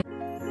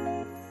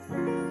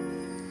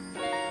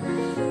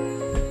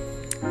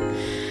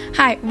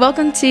Hi,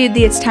 welcome to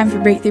the It's Time for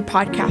Breakthrough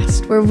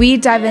podcast, where we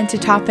dive into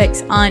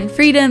topics on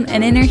freedom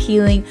and inner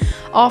healing,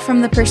 all from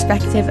the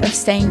perspective of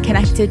staying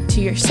connected to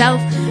yourself,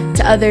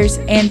 to others,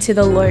 and to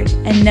the Lord,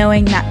 and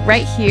knowing that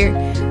right here,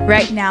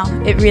 right now,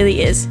 it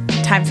really is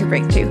time for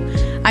breakthrough.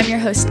 I'm your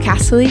host,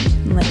 Casalee,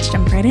 and let's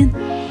jump right in.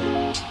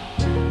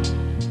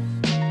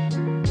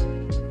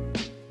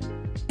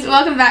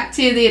 Welcome back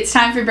to the It's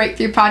Time for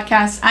Breakthrough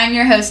podcast. I'm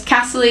your host,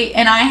 Casalee,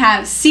 and I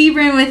have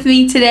Sebron with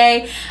me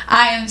today.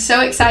 I am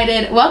so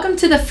excited. Welcome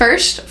to the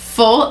first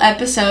full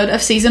episode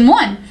of season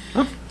 1.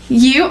 Oh.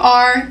 You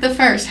are the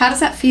first. How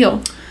does that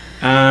feel?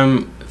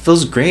 It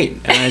feels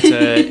great.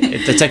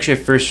 It's actually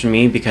a first for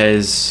me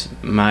because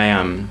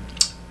I'm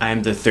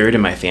the third in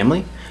my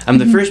family. I'm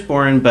the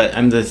firstborn, but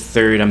I'm the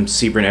third. I'm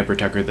Sebron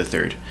Tucker the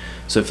third.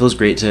 So it feels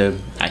great to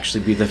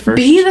actually be the first.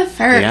 Be the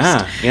first.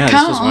 Yeah.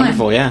 This was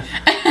wonderful. Yeah.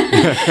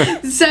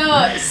 So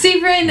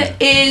Sebron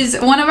is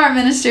one of our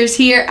ministers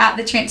here at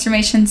the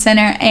Transformation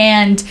Center,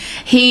 and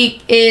he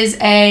is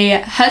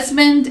a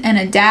husband and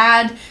a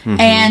dad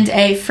and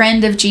a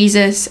friend of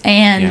Jesus,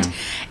 and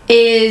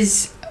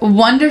is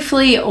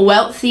wonderfully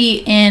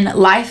wealthy in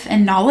life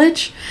and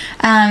knowledge.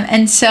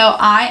 And so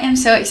I am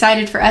so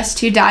excited for us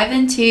to dive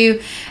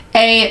into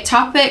a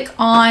topic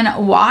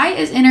on why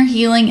is inner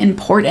healing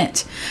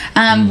important.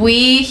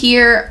 We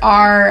here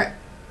are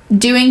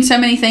doing so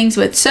many things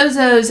with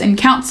sozos and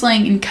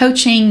counseling and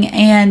coaching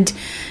and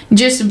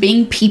just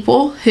being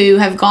people who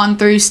have gone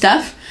through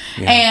stuff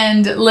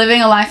and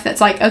living a life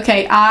that's like,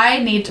 okay,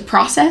 I need to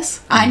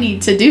process. I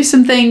need to do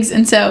some things.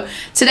 And so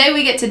today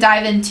we get to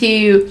dive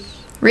into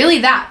really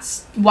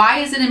that's why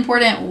is it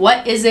important?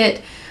 What is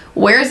it?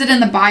 Where is it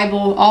in the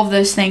Bible? All of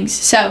those things.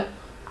 So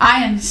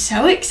I am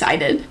so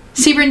excited.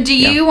 Sebron, do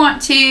you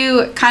want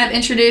to kind of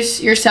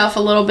introduce yourself a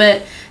little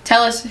bit?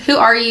 Tell us, who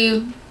are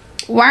you?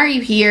 Why are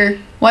you here?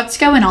 What's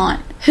going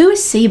on? Who is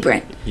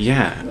Sebron?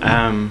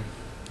 Yeah,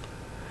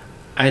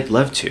 I'd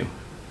love to.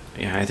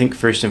 Yeah, I think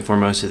first and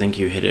foremost, I think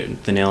you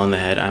hit the nail on the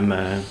head. I'm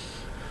a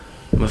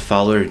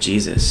follower of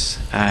Jesus.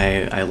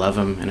 I love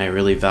him, and I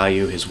really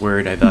value his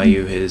word. I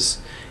value his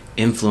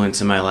influence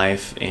in my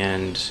life,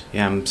 and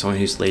I'm someone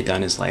who's laid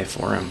down his life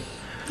for him.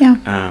 Yeah.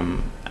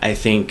 I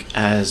think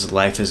as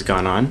life has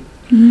gone on,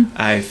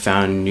 I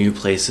found new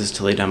places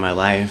to lay down my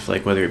life,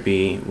 like whether it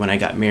be when I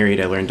got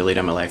married, I learned to lay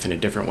down my life in a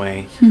different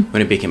way.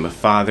 When I became a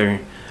father,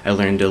 I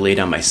learned to lay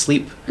down my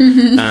sleep.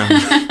 And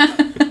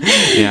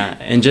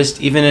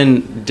just even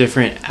in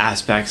different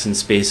aspects and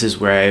spaces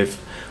where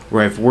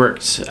I've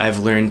worked, I've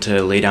learned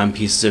to lay down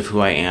pieces of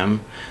who I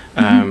am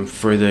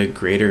for the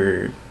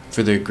greater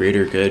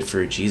good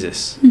for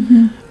Jesus.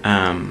 And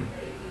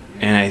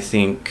I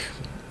think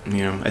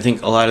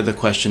a lot of the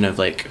question of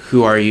like,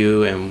 who are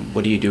you and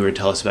what do you do or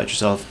tell us about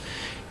yourself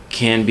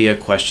can be a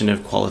question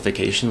of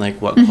qualification,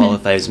 like what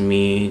qualifies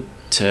me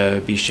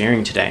to be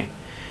sharing today.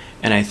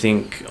 And I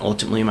think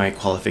ultimately my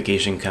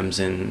qualification comes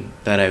in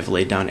that I've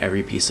laid down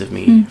every piece of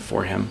me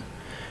for him.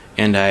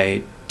 And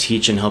I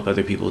teach and help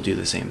other people do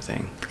the same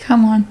thing.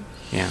 Come on.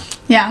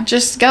 Yeah,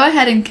 just go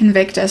ahead and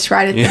convict us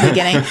right at the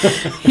beginning.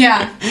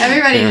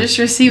 Everybody just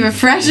receive a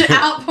fresh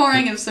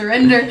outpouring of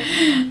surrender.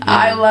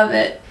 I love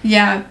it.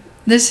 Yeah.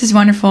 This is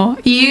wonderful.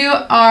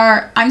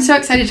 I'm so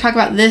excited to talk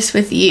about this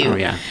with you. Oh,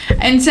 yeah.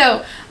 And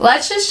so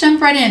let's just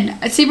jump right in.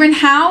 Sebron,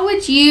 how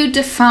would you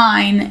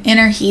define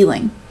inner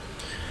healing?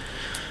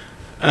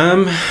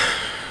 A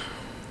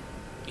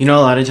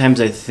lot of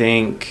times I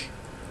think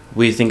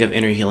we think of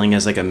inner healing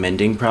as like a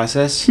mending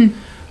process,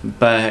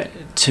 but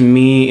to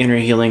me, inner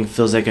healing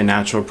feels like a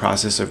natural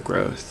process of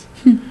growth.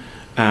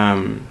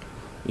 And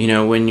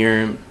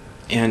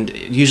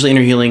usually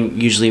inner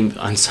healing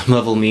on some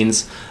level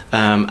means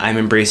I'm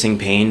embracing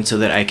pain so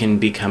that I can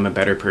become a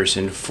better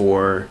person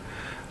for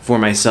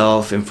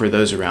myself and for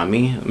those around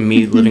me,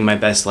 living my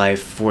best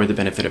life for the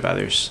benefit of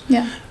others.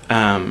 Yeah.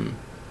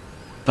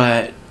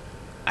 But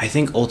I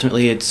think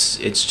ultimately it's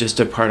just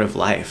a part of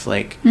life.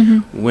 Like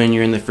when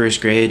you're in the first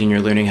grade and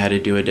you're learning how to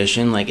do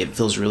addition, like it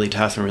feels really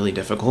tough and really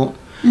difficult,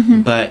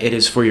 but it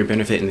is for your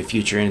benefit in the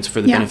future and it's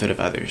for the benefit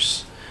of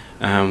others.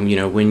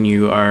 When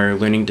you are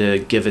learning to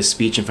give a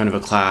speech in front of a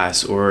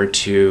class or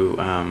to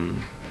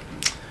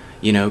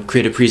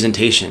create a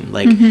presentation,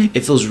 like it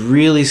feels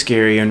really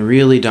scary and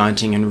really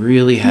daunting and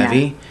really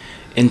heavy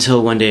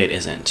until one day it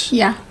isn't.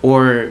 Yeah.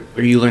 Or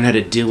you learn how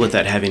to deal with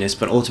that heaviness,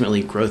 but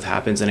ultimately growth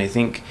happens. And I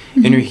think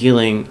inner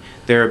healing,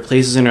 there are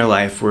places in our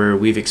life where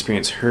we've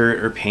experienced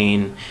hurt or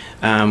pain,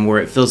 where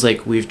it feels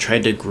like we've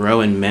tried to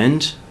grow and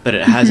mend, but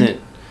it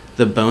hasn't,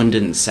 the bone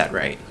didn't set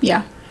right.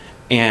 Yeah.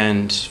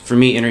 And for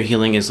me, inner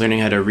healing is learning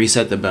how to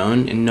reset the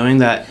bone and knowing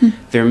that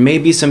there may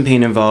be some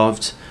pain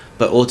involved,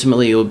 but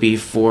ultimately it will be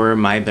for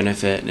my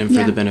benefit and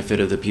for the benefit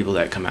of the people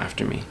that come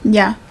after me.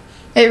 Yeah.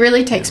 It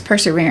really takes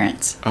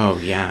perseverance. Oh,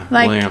 yeah.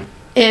 Like,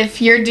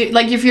 if you're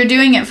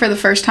doing it for the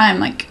first time,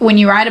 like when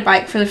you ride a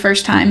bike for the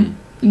first time,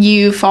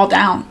 you fall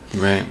down.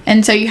 Right.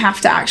 And so you have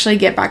to actually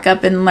get back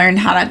up and learn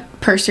how to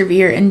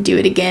persevere and do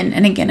it again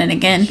and again and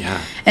again.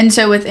 Yeah. And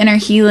so with inner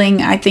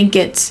healing, I think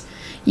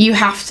you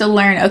have to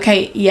learn,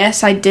 okay,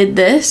 yes, I did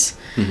this,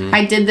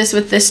 I did this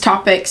with this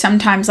topic.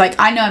 Sometimes, like,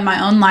 I know in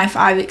my own life,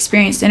 I've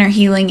experienced inner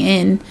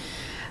healing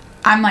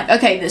I'm like,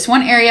 okay, this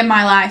one area of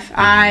my life,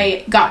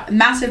 I got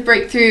massive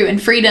breakthrough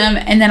and freedom,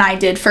 and then I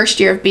did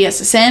first year of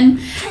BSSN,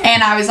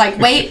 and I was like,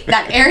 wait,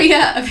 that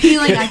area of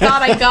healing I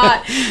thought I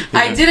got,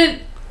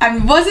 I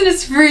wasn't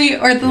as free,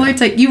 or the Lord's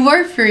like, you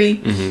were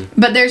free,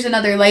 but there's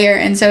another layer,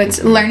 and so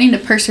it's learning to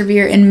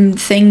persevere in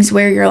things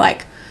where you're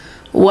like,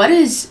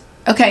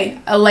 okay,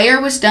 a layer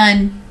was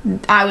done,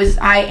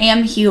 I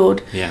am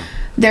healed. Yeah.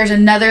 There's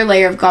another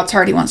layer of God's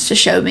heart he wants to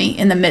show me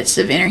in the midst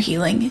of inner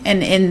healing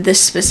and in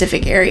this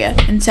specific area.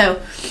 And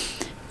so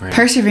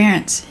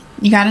perseverance,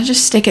 you got to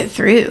just stick it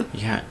through.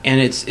 Yeah.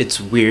 And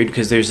it's weird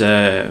because there's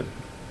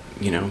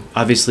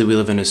obviously we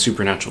live in a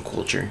supernatural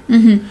culture.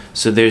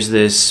 So there's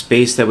this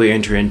space that we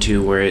enter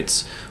into where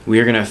we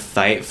are going to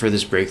fight for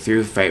this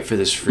breakthrough, fight for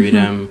this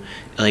freedom,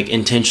 like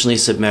intentionally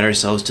submit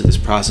ourselves to this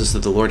process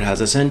that the Lord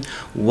has us in,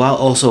 while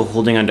also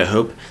holding on to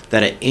hope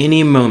that at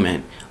any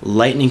moment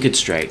lightning could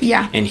strike,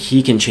 and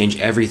he can change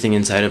everything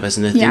inside of us,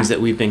 and the things that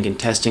we've been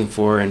contesting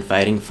for and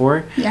fighting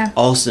for,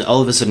 all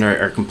of a sudden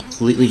are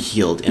completely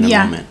healed in a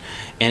moment.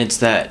 And it's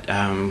that,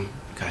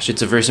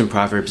 it's a verse in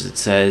Proverbs that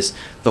says,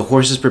 the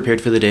horse is prepared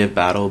for the day of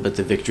battle, but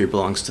the victory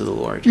belongs to the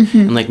Lord.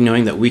 And like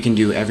knowing that we can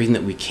do everything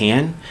that we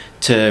can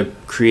to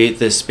create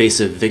this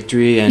space of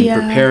victory and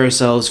prepare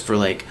ourselves for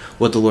like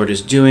what the Lord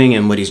is doing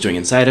and what he's doing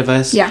inside of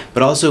us,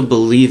 but also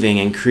believing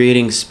and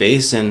creating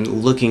space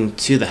and looking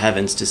to the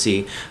heavens to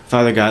see,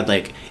 Father God,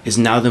 like, is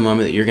now the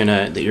moment that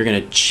you're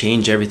gonna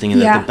change everything,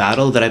 and that the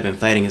battle that I've been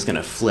fighting is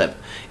gonna flip,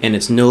 and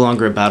it's no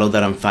longer a battle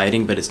that I'm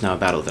fighting, but it's now a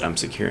battle that I'm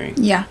securing.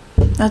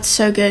 That's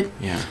so good.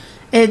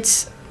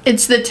 It's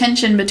the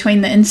tension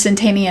between the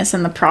instantaneous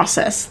and the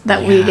process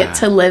that we get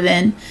to live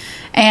in.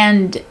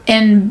 And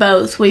in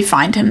both, we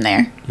find him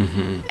there.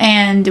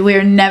 And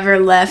we're never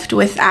left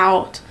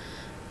without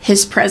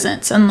his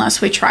presence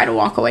unless we try to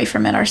walk away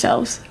from it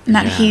ourselves. And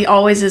that he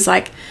always is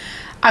like,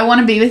 I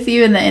want to be with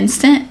you in the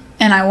instant,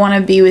 and I want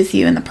to be with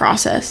you in the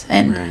process.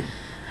 And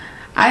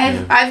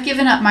I've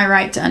given up my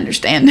right to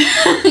understand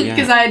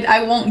because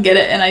I won't get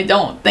it, and I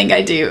don't think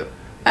I do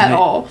at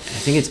all. I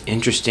think it's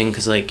interesting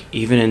because, like,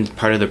 even in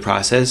part of the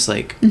process,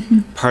 like,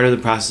 part of the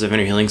process of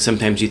inner healing,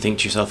 sometimes you think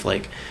to yourself,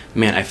 like,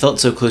 man, I felt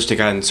so close to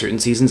God in certain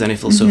seasons, and I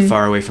feel so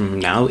far away from him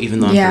now, even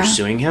though I'm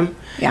pursuing him.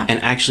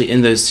 And actually,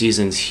 in those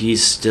seasons,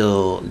 he's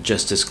still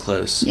just as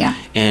close.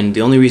 And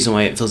the only reason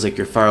why it feels like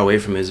you're far away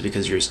from him is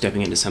because you're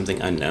stepping into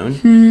something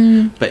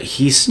unknown. But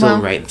he's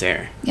still right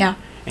there.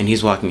 And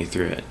he's walking you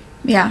through it.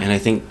 And I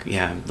think,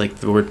 like,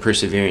 the word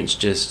perseverance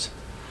just...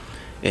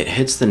 it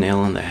hits the nail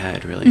on the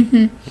head,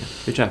 really.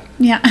 Good job.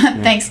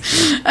 Thanks.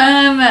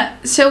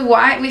 So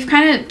why, we've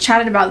kind of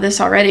chatted about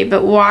this already,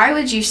 but why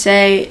would you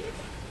say,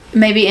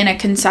 maybe in a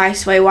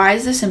concise way, why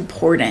is this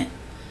important?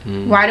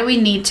 Why do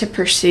we need to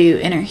pursue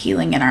inner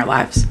healing in our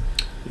lives?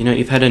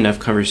 You've had enough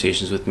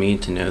conversations with me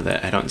to know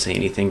that I don't say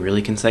anything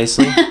really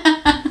concisely.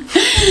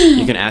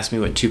 You can ask me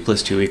what 2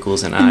 + 2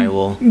 equals, and I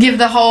will... give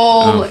the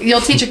whole...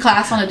 you'll teach a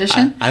class on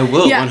addition? I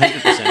will,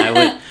 100%. I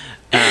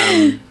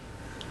would.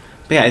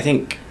 But I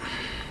think...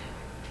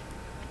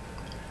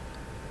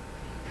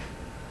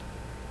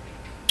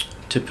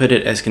 to put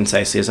it as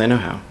concisely as I know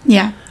how.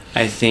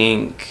 I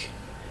think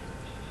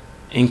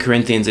in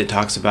Corinthians it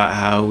talks about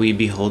how we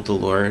behold the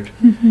Lord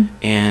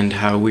and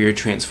how we are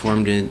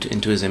transformed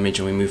into his image,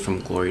 and we move from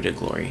glory to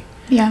glory.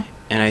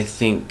 And I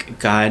think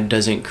God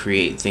doesn't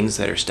create things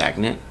that are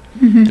stagnant.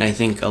 And I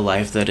think a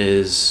life that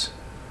is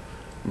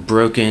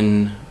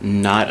broken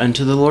not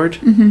unto the Lord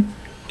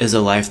is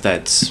a life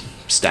that's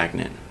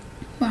stagnant.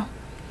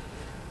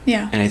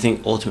 And I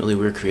think ultimately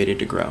we're created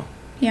to grow.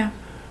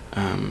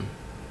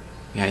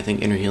 I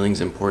think inner healing is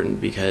important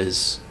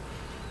because,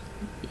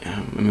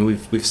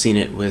 we've seen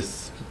it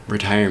with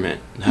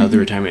retirement, how the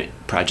retirement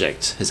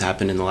project has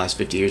happened in the last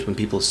 50 years. When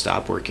people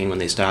stop working, when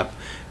they stop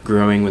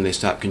growing, when they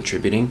stop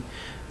contributing,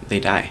 they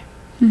die.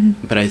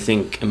 But I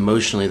think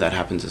emotionally that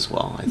happens as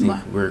well. I think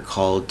we're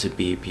called to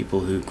be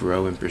people who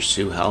grow and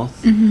pursue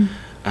health.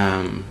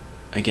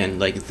 Again,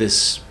 like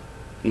this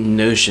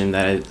notion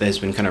that has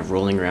been kind of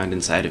rolling around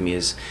inside of me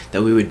is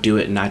that we would do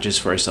it not just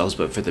for ourselves,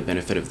 but for the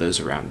benefit of those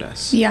around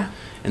us.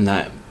 And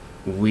that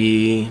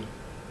we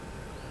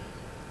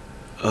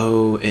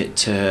owe it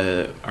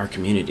to our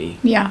community.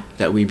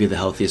 That we be the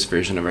healthiest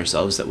version of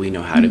ourselves that we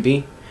know how to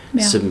be,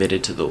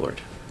 submitted to the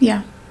Lord.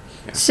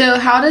 So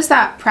how does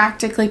that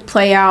practically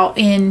play out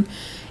in,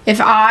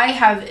 if I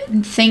have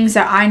things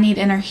that I need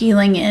inner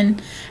healing in,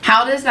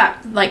 how does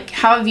that, like,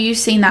 how have you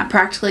seen that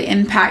practically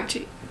impact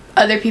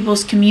other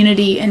people's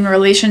community and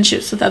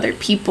relationships with other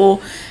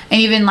people,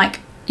 and even like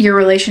your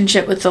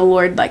relationship with the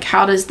Lord? Like,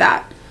 how does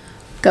that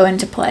go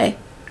into play?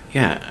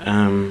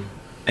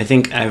 I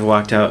think I've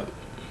walked out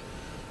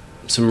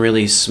some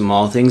really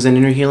small things in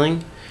inner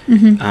healing.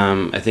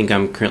 I think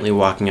I'm currently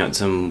walking out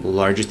some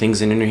larger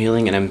things in inner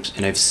healing,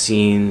 and I've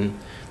seen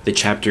the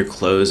chapter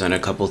close on a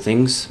couple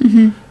things,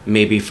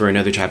 maybe for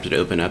another chapter to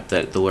open up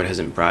that the Lord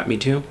hasn't brought me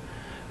to.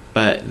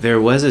 But there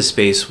was a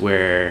space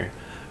where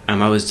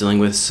I was dealing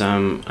with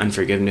some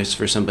unforgiveness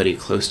for somebody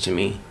close to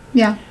me.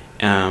 Yeah.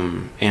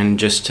 And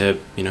just to,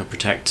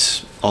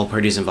 protect all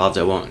parties involved,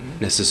 I won't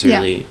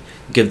necessarily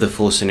give the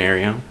full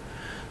scenario.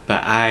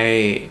 But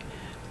I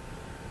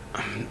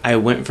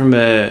went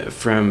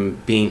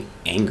from being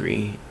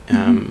angry,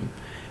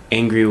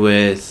 angry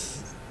with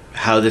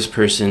how this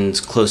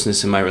person's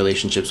closeness in my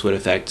relationships would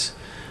affect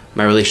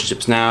my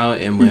relationships now,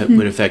 and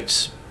would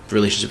affect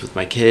relationships with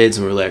my kids,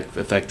 and would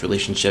affect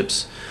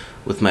relationships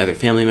with my other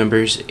family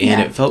members.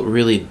 And it felt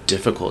really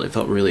difficult. It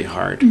felt really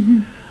hard.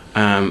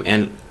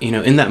 And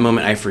in that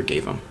moment, I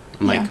forgave him.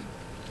 I'm like,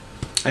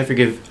 I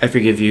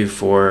forgive you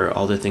for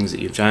all the things that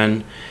you've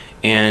done.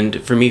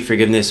 And for me,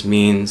 forgiveness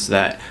means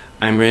that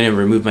I'm going to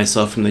remove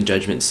myself from the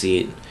judgment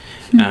seat,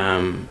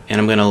 and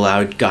I'm going to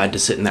allow God to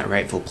sit in that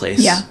rightful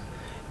place. Yeah.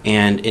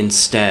 And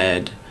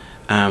instead,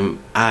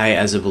 I,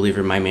 as a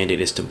believer, my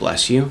mandate is to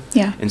bless you.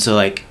 Yeah. And so,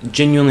 like,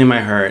 genuinely in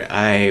my heart,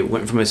 I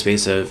went from a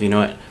space of,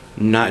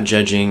 not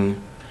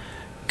judging.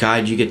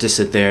 God, you get to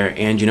sit there,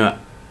 and,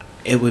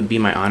 it would be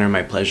my honor,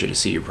 my pleasure to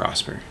see you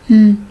prosper.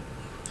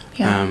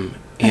 Yeah.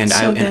 And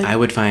I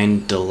would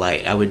find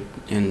delight. I would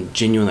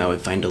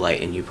find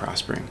delight in you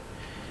prospering.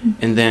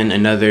 And then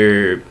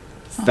another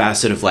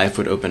facet of life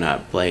would open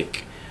up,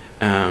 like,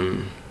 my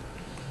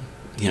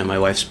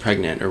wife's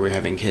pregnant, or we're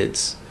having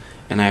kids,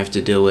 and I have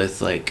to deal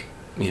with, like,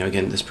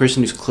 again, this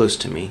person who's close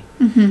to me,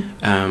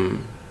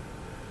 and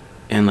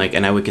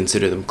I would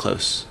consider them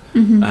close,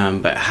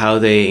 but how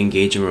they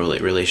engage in a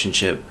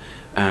relationship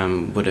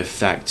would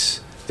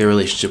affect their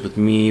relationship with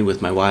me,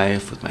 with my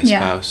wife, with my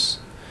spouse.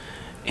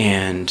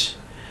 And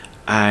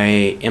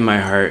I, in my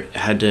heart,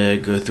 had to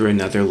go through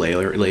another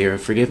layer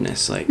of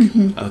forgiveness. Like,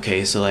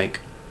 okay, so, like,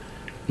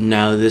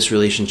 now this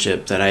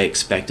relationship that I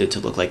expected to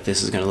look like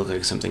this is going to look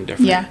like something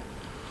different. Yeah.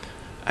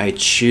 I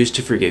choose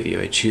to forgive you.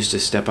 I choose to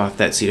step off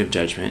that seat of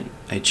judgment.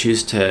 I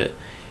choose to,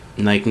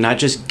 like, not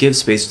just give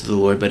space to the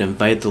Lord, but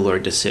invite the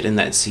Lord to sit in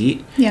that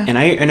seat. Yeah. And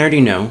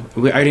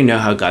we already know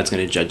how God's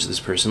going to judge this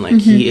person. Like,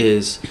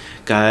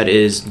 God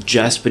is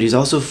just, but he's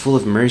also full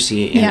of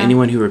mercy, and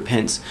anyone who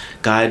repents,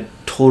 God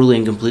totally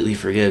and completely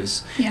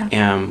forgives.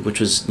 Yeah. Which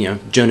was,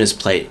 Jonah's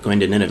plight going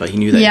to Nineveh. He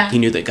knew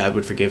that God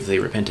would forgive if they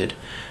repented.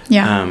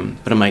 Yeah.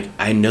 But I'm like,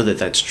 I know that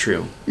that's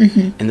true.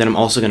 And then I'm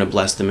also going to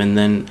bless them. And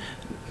then,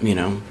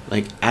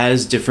 like,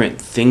 as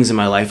different things in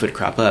my life would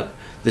crop up,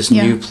 this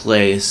new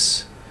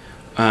place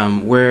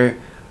where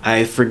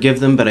I forgive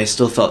them, but I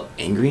still felt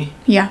angry.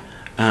 Yeah.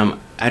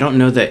 I don't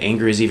know that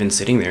anger is even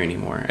sitting there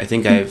anymore. I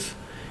think I've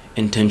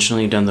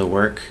intentionally done the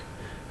work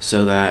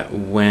so that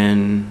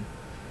when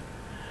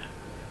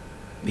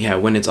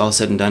it's all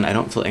said and done, I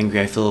don't feel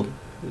angry. I feel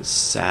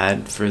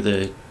sad for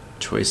the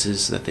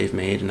choices that they've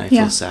made, and I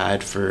feel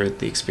sad for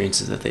the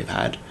experiences that they've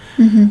had.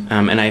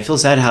 And I feel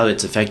sad how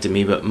it's affected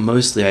me, but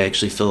mostly I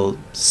actually feel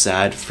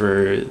sad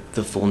for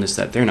the fullness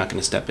that they're not going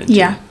to step into.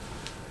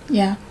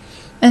 Yeah.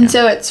 And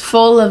so it's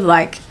full of,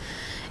 like,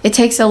 it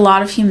takes a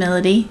lot of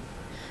humility,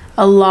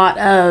 a lot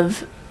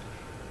of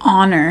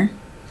honor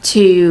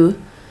to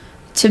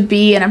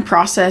be in a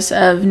process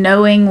of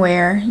knowing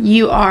where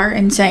you are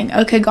and saying,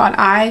 okay, God,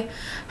 I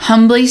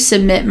humbly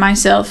submit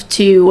myself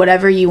to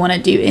whatever you want to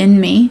do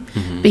in me,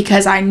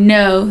 because I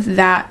know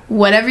that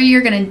whatever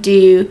you're going to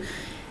do,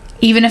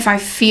 even if I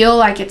feel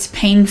like it's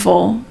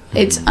painful,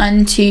 it's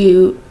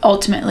unto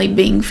ultimately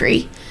being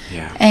free.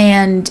 Yeah.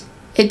 And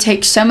it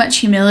takes so much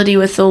humility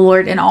with the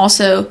Lord, and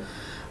also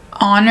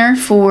honor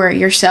for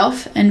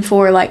yourself and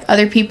for, like,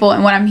 other people.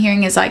 And what I'm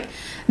hearing is, like,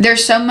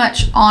 there's so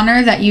much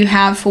honor that you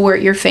have for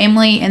your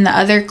family and the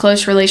other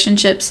close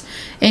relationships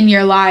in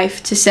your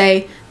life to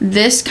say,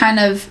 this kind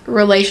of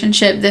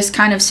relationship, this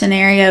kind of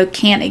scenario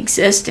can't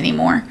exist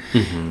anymore.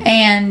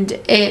 And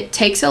it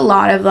takes a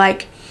lot of,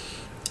 like,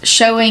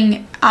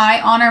 showing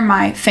I honor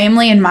my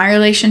family and my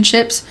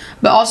relationships,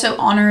 but also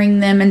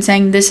honoring them and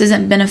saying this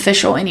isn't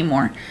beneficial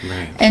anymore.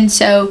 Right. And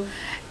so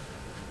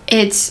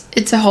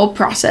it's a whole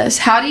process.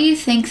 How do you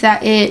think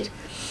that it,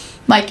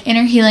 like,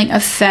 inner healing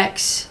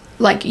affects,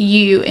 like,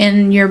 you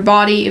in your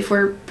body? If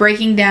we're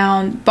breaking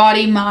down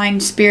body,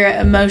 mind,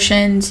 spirit,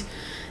 emotions,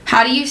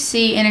 how do you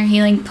see inner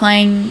healing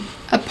playing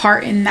a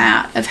part in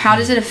that? Of how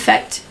does it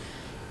affect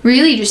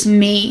really just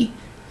me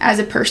as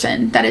a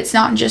person? That it's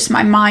not just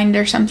my mind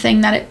or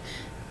something, that it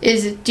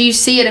is. Do you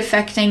see it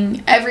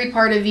affecting every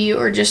part of you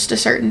or just a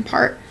certain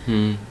part?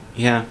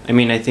 Yeah. I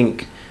mean, I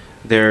think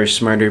there are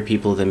smarter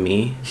people than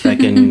me that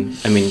can,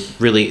 I mean,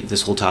 really,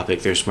 this whole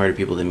topic, there are smarter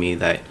people than me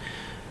that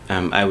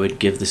I would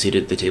give the seat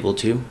at the table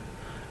to.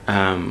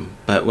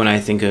 But when I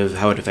think of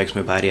how it affects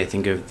my body, I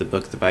think of the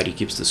book, The Body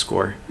Keeps the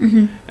Score,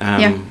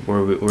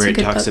 where it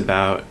talks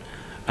about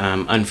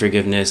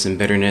unforgiveness and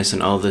bitterness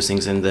and all of those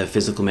things and the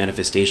physical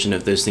manifestation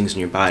of those things in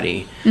your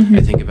body.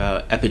 I think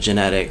about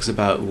epigenetics,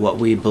 about what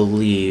we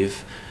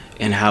believe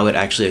and how it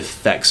actually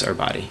affects our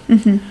body.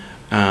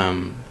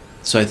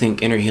 So I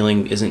think inner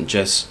healing isn't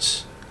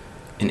just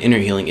an inner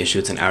healing issue,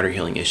 it's an outer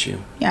healing issue.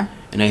 Yeah.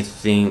 And I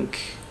think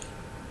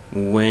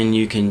when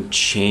you can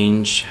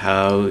change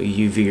how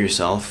you view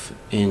yourself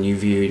and you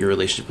view your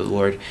relationship with the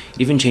Lord, it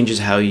even changes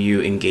how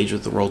you engage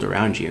with the world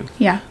around you.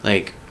 Yeah.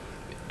 Like,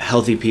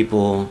 healthy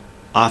people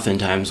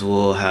oftentimes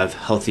will have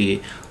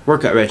healthy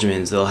workout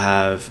regimens.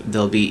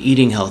 They'll be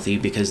eating healthy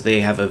because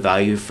they have a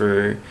value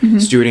for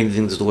stewarding the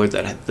things of the Lord,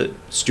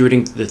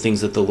 stewarding the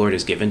things that the Lord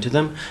has given to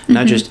them,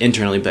 not just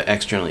internally but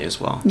externally as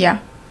well. Yeah,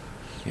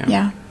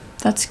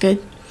 that's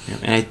good.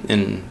 Yeah.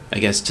 And I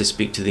guess to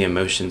speak to the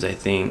emotions, I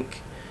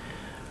think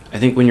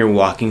when you're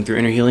walking through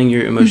inner healing,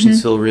 your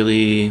emotions feel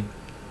really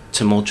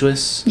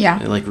tumultuous,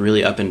 like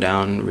really up and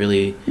down,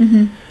 really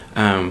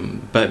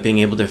but being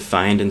able to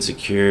find and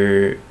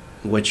secure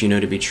what you know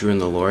to be true in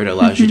the Lord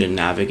allows you to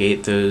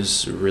navigate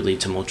those really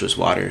tumultuous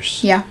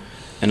waters.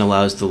 And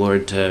allows the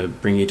Lord to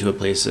bring you to a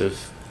place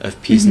of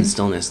peace and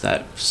stillness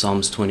that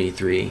Psalms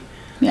 23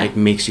 like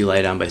makes you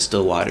lie down by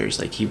still waters.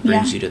 Like, he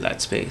brings you to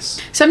that space.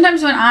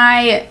 Sometimes when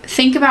I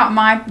think about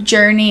my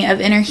journey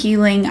of inner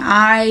healing,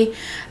 I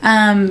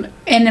am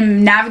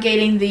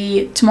navigating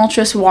the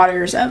tumultuous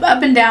waters of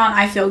up and down.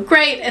 I feel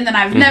great, and then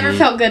I've never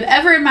felt good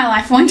ever in my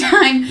life one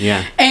time.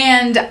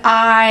 And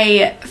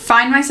I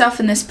find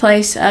myself in this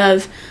place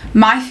of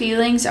my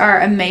feelings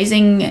are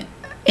amazing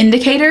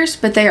indicators,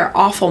 but they are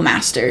awful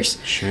masters.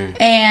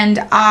 And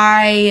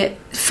I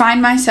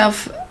find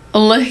myself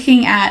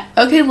looking at,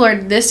 okay,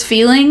 Lord, this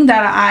feeling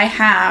that I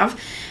have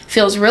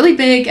feels really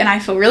big and I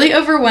feel really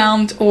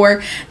overwhelmed,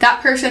 or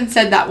that person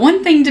said that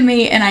one thing to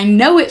me and I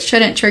know it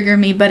shouldn't trigger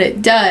me, but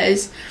it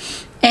does.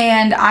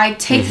 And I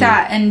take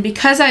that, and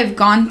because I've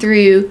gone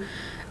through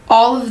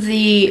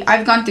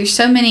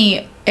so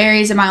many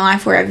areas of my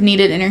life where I've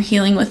needed inner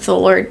healing with the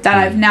Lord, that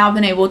I've now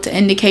been able to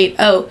indicate,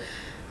 oh,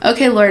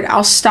 okay, Lord,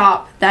 I'll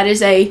stop. That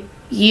is a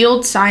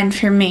yield sign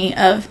for me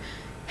of,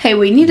 hey,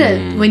 we need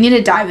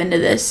to dive into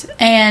this.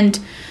 And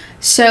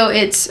so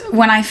it's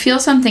when I feel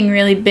something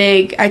really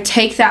big, I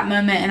take that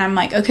moment and I'm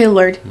like, okay,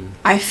 Lord,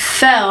 I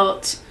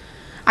felt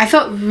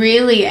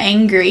really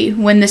angry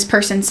when this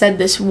person said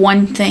this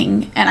one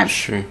thing, and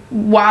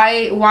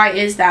why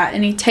is that?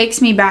 And he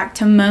takes me back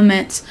to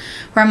moments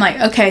where I'm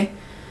like, okay,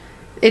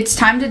 it's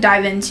time to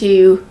dive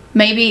into,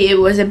 maybe it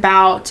was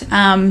about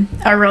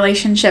a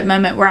relationship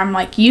moment where I'm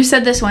like, you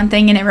said this one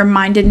thing and it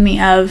reminded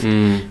me of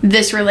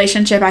this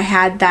relationship I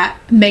had that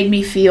made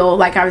me feel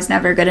like I was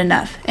never good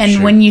enough.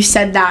 And when you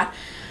said that,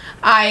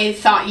 I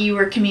thought you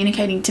were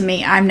communicating to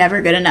me, I'm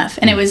never good enough.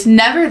 And it was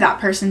never that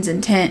person's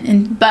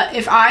intent. But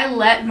if I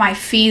let my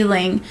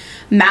feeling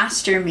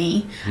master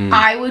me,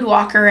 I would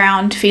walk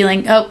around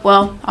feeling, oh,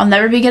 well, I'll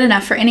never be good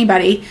enough for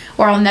anybody,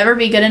 or I'll never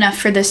be good enough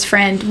for this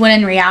friend, when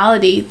in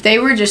reality, they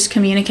were just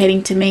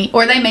communicating to me,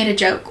 or they made a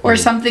joke, or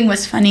something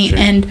was funny.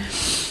 And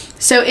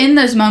so in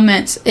those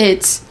moments,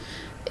 it's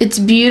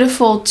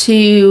beautiful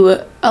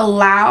to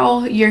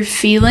allow your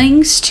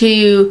feelings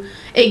to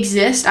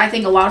exist. I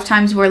think a lot of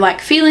times we're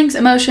like, feelings,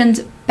 emotions,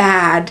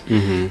 bad.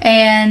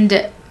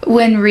 And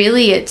when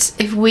really it's,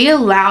 if we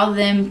allow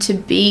them to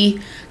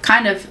be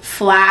kind of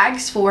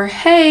flags for,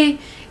 hey,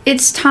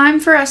 it's time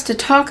for us to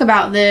talk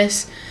about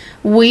this,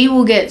 we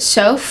will get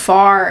so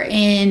far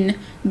in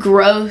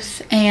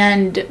growth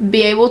and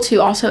be able to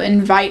also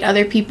invite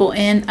other people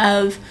in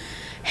of,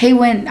 hey,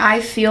 when I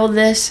feel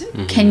this,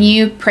 can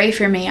you pray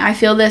for me? I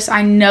feel this.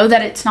 I know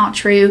that it's not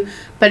true,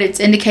 but it's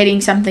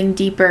indicating something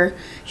deeper.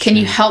 Can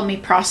you help me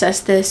process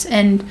this?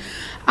 And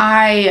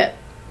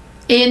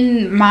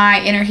in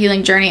my inner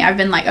healing journey, I've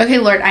been like, okay,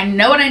 Lord, I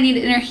know what I need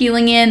inner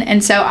healing in.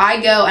 And so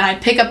I go and I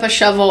pick up a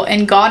shovel,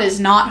 and God is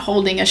not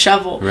holding a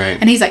shovel.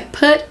 And he's like,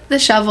 put the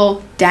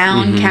shovel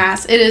down,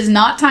 Cass. It is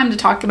not time to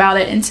talk about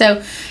it. And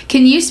so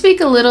can you speak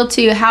a little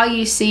to how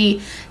you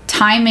see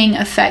timing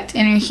affect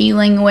inner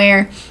healing,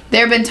 where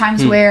there have been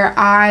times where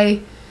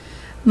I,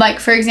 like,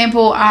 for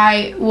example,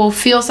 I will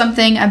feel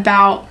something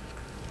about,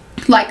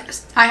 like,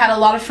 I had a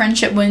lot of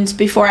friendship wounds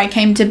before I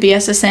came to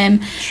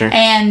BSSM.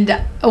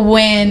 And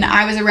when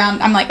I was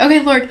around, I'm like,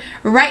 okay, Lord,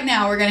 right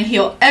now we're going to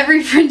heal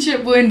every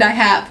friendship wound I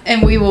have.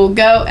 And we will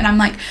go, and I'm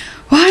like,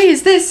 why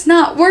is this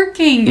not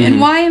working? And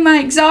why am I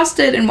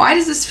exhausted? And why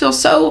does this feel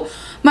so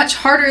much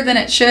harder than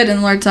it should? And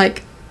the Lord's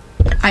like,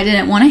 I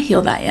didn't want to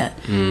heal that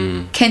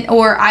yet.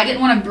 Or I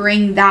didn't want to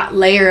bring that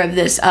layer of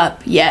this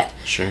up yet.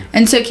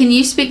 And so can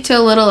you speak to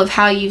a little of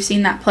how you've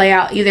seen that play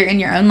out, either in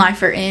your own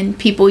life or in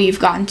people you've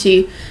gotten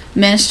to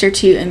minister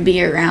to and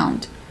be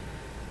around?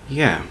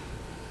 Yeah.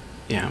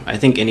 I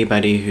think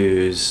anybody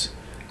who's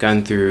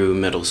gone through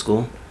middle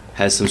school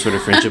has some sort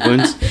of friendship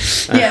wounds.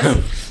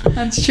 Yes,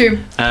 that's true.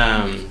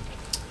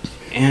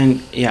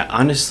 And yeah,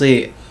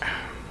 honestly,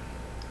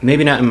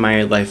 maybe not in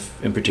my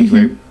life in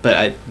particular,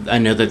 but I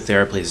know that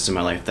there are places in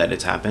my life that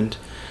it's happened.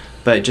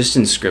 But just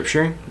in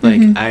scripture,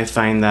 like, I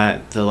find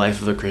that the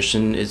life of a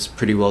Christian is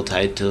pretty well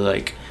tied to,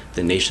 like,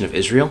 the nation of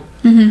Israel.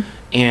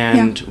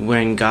 And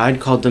when God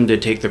called them to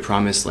take the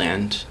promised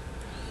land,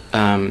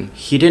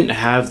 he didn't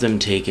have them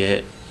take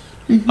it.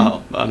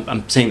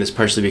 I'm saying this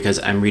partially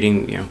because I'm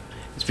reading,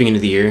 it's beginning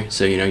of the year,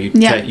 so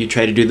you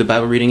try to do the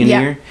Bible reading in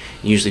a year.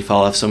 You usually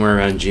fall off somewhere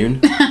around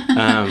June.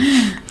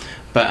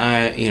 But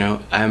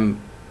I'm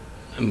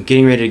I'm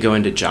getting ready to go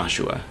into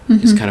Joshua.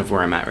 Is kind of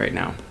where I'm at right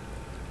now.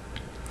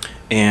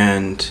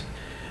 And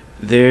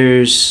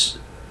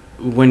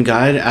when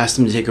God asked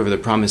them to take over the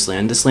promised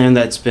land, this land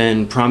that's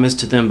been promised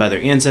to them by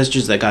their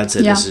ancestors, that God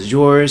said, this is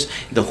yours,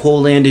 the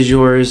whole land is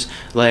yours.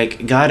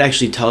 Like, God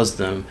actually tells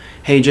them,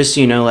 hey, just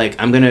so you know, like,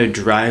 I'm going to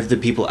drive the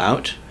people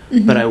out,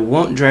 but I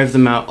won't drive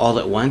them out all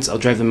at once. I'll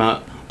drive them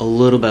out a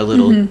little by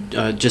little,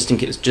 just in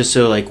case, just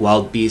so like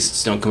wild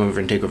beasts don't come over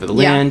and take over the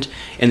land,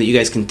 and that you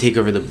guys can take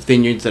over the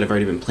vineyards that have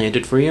already been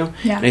planted for you.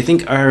 And I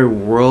think our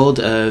world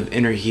of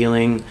inner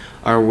healing,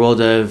 our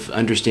world of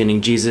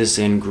understanding Jesus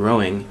and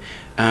growing,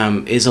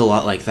 is a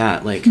lot like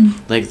that. Like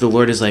the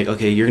Lord is like,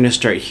 okay, you're gonna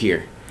start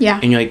here.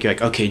 And you're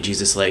like, okay,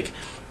 Jesus, like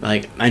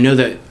I know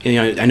that,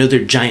 I know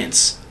there are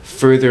giants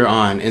further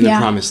on in the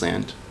promised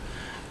land.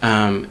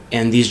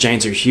 And these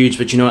giants are huge,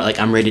 but you know what? Like,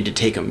 I'm ready to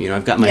take them.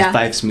 I've got my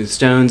 5 smooth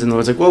stones, and the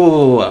Lord's like,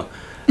 whoa.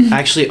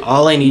 Actually,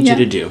 all I need you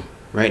to do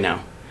right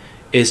now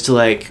is to,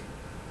 like,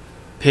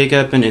 pick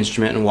up an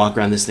instrument and walk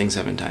around this thing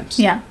 7 times.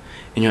 And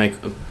you're like,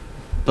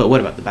 but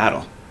what about the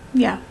battle?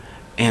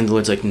 And the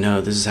Lord's like,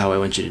 no, this is how I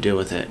want you to deal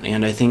with it.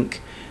 And I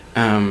think,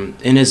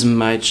 in as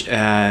much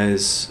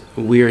as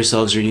we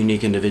ourselves are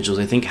unique individuals,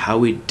 I think how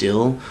we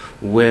deal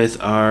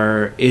with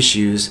our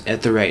issues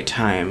at the right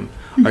time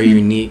are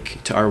unique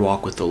to our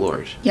walk with the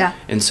Lord.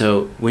 And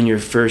so when you're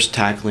first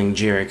tackling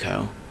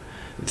Jericho,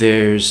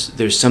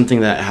 there's something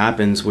that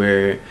happens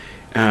where,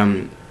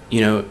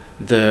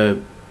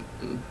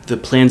 the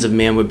plans of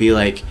man would be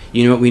like,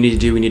 you know what we need to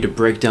do? We need to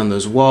break down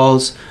those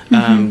walls,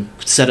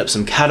 set up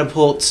some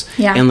catapults,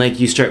 and like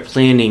you start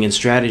planning and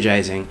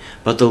strategizing.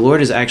 But the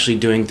Lord is actually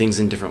doing things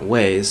in different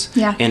ways.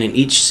 And in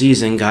each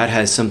season, God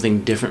has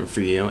something different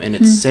for you, and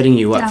it's setting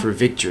you up for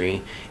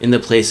victory in the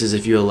places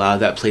if you allow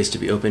that place to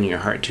be open in your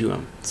heart to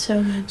Him.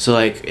 So good. So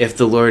like if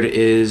the Lord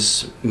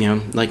is,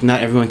 like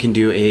not everyone can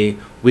do a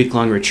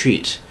week-long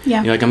retreat.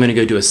 You're like, I'm going to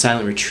go do a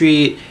silent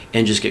retreat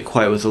and just get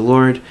quiet with the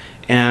Lord.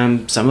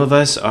 And some of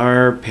us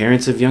are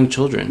parents of young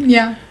children.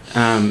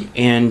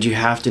 And you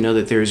have to know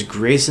that there's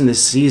grace in the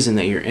season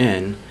that you're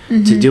in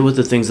to deal with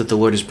the things that the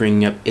Lord is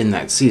bringing up in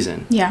that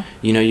season.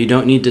 You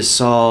don't need to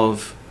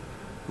solve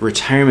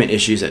retirement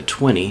issues at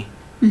 20.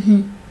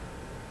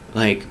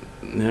 Like,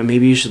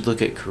 maybe you should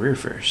look at career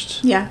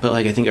first. But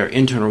like, I think our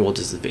internal world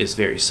is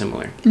very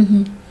similar.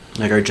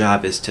 Like, our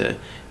job is to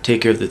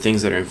take care of the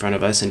things that are in front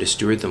of us and to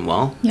steward them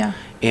well.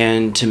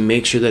 And to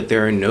make sure that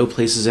there are no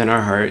places in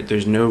our heart,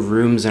 there's no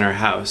rooms in our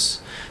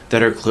house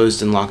that are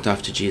closed and locked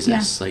off to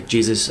Jesus. Like,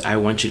 Jesus, I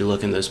want you to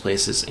look in those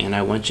places, and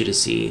I want you to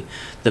see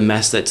the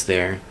mess that's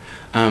there.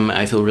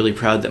 I feel really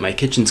proud that my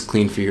kitchen's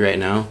clean for you right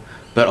now,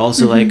 but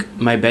also like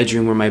my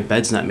bedroom where my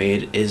bed's not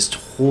made is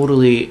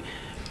totally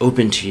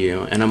open to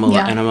you, and I'm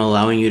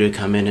allowing you to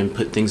come in and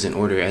put things in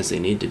order as they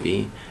need to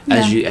be,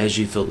 as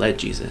you feel led,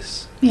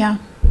 Jesus.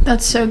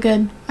 That's so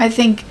good. I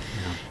think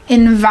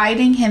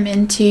inviting Him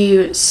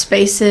into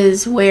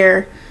spaces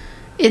where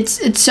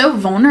it's so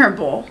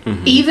vulnerable,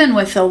 even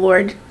with the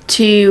Lord,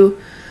 to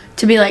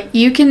be like,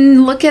 you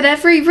can look at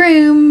every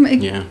room,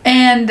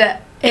 and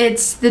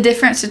it's the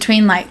difference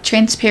between like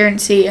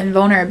transparency and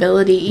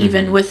vulnerability,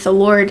 even with the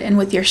Lord and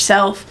with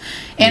yourself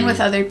and with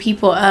other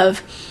people.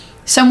 Of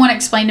someone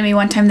explained to me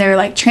one time, they were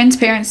like,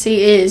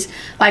 transparency is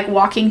like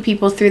walking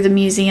people through the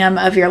museum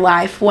of your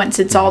life once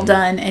it's all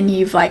done, and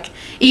you've like,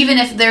 even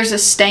if there's a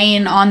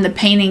stain on the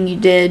painting you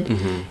did,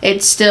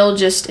 it's still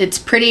just, it's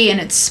pretty and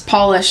it's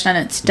polished and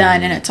it's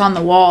done and it's on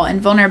the wall. And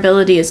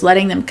vulnerability is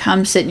letting them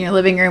come sit in your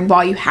living room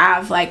while you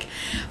have like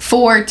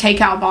 4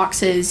 takeout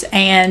boxes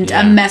and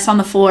a mess on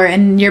the floor,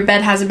 and your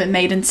bed hasn't been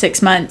made in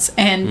 6 months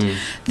and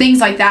things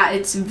like that.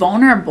 It's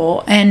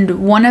vulnerable.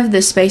 And one of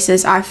the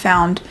spaces I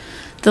found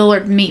the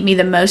Lord meet me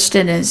the most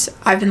in is,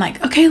 I've been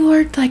like, okay,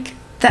 Lord, like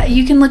that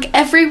you can look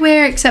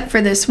everywhere except for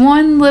this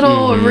one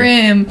little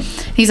room.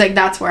 He's like,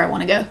 that's where I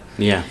want to go.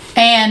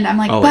 And I'm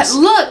like, always.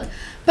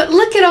 but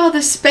look at all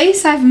the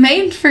space I've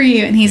made for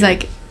you. And He's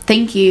like,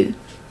 thank you,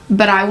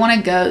 but I want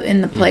to go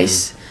in the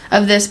place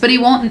of this. But He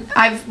won't.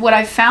 What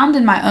I've found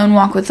in my own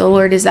walk with the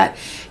Lord is that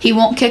He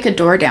won't kick a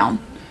door down.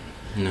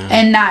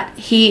 And that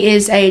He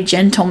is a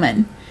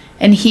gentleman,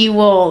 and He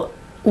will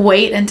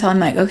wait until I'm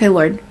like, okay,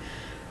 Lord,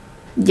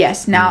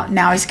 yes,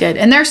 now is good.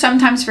 And there's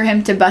sometimes for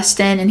Him to bust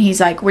in, and He's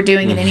like, we're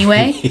doing it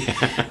anyway.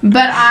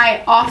 But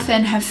I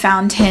often have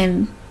found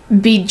Him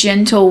be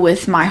gentle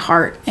with my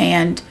heart,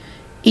 and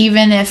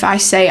even if I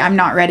say I'm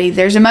not ready,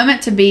 there's a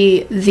moment to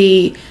be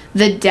the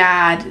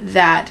dad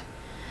that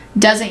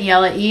doesn't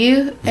yell at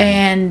you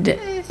and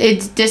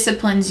it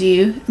disciplines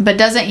you, but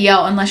doesn't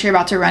yell unless you're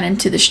about to run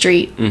into the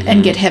street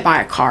and get hit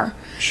by a car.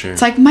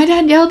 It's like, my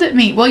dad yelled at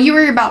me. Well, you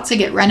were about to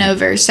get run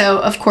over, so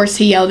of course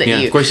he yelled at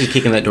you. Of course he's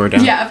kicking that door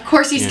down. Of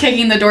course he's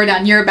kicking the door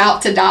down. You're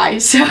about to die.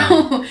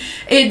 So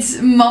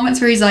it's moments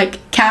where He's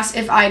like, Cass,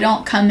 if I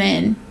don't come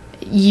in,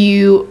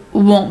 you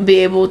won't be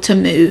able to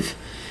move.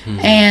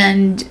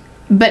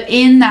 But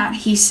in that,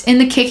 He's in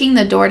the kicking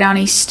the door down,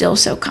 He's still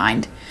so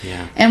kind.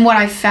 And what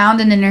I found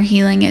in inner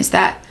healing is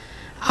that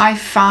I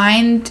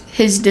find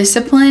His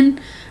discipline,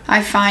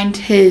 I find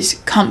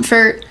His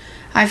comfort,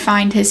 I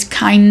find his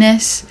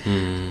kindness,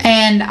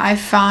 and I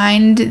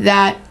find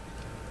that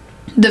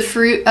the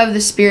fruit of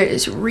the Spirit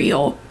is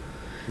real.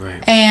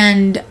 Right.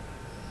 And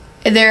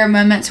there are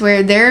moments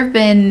where there have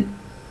been,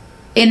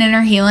 in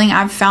inner healing,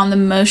 I've found the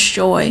most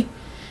joy.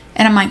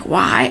 And I'm like,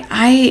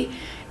 why?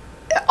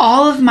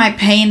 All of my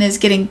pain is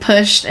getting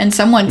pushed, and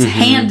someone's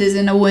hand is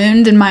in a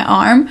wound in my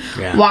arm.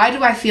 Yeah. Why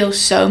do I feel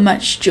so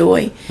much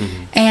joy?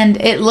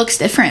 And it looks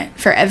different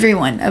for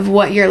everyone of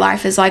what your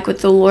life is like with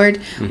the Lord,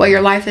 what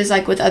your life is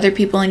like with other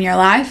people in your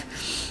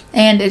life.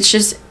 And it's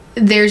just,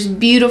 there's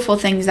beautiful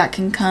things that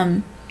can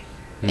come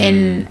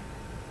in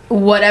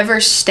whatever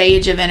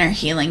stage of inner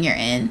healing you're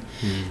in.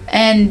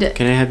 And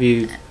can I have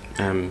you,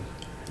 I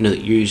know that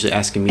you're usually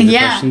asking me the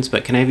questions,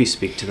 but can I have you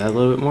speak to that a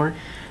little bit more?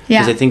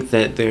 Because I think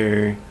that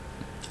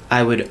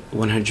I would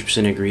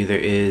 100% agree there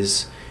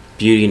is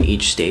beauty in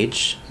each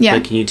stage. Yeah.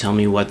 But can you tell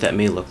me what that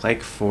may look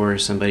like for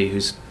somebody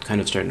who's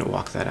kind of starting to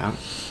walk that out?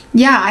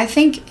 Yeah, I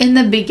think in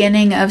the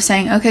beginning of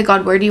saying, okay,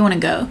 God, where do you want to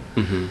go?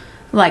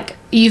 Like,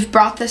 you've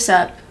brought this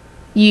up.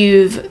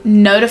 You've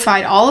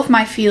notified all of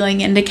my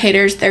feeling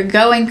indicators. They're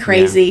going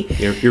crazy.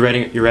 Yeah. You're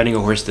riding a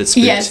horse that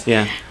speaks. Yes.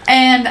 Yeah.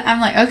 And I'm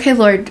like, okay,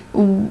 Lord,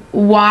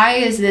 why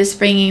is this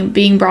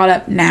being brought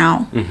up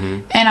now?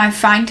 And I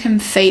find him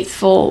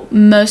faithful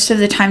most of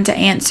the time to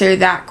answer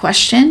that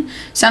question.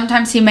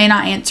 Sometimes he may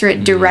not answer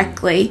it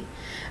directly,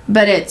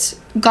 but it's,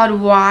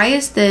 God, why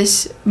is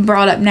this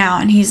brought up now?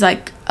 And he's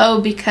like, oh,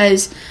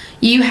 because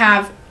you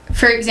have,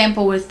 for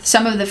example, with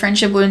some of the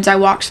friendship wounds I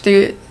walked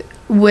through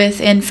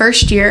within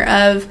first year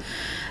of,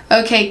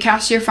 okay,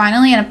 Cass, you're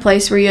finally in a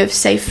place where you have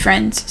safe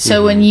friends.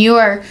 So when you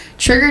are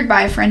triggered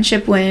by a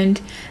friendship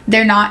wound,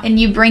 and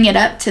you bring it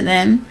up to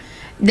them,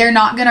 they're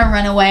not going to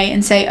run away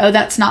and say, oh,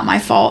 that's not my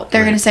fault.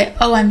 They're going to say,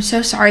 oh, I'm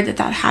so sorry that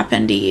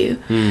happened to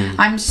you.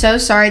 I'm so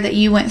sorry that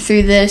you went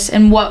through this,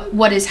 and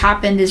what has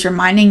happened is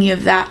reminding you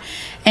of that.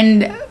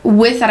 And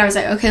with that, I was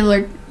like, okay,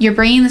 Lord, you're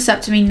bringing this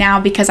up to me now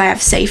because I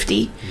have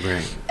safety.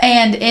 Right.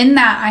 And in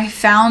that, I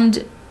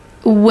found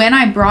when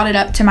I brought it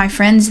up to my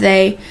friends,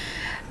 they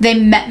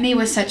met me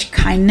with such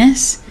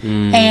kindness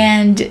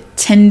and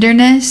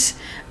tenderness,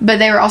 but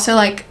they were also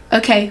like,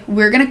 okay,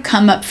 we're going to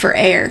come up for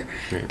air.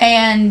 Right.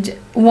 And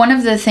one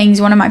of the things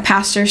one of my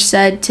pastors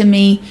said to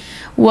me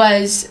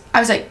was,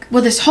 I was like,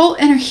 well, this whole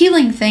inner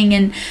healing thing,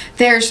 and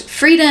there's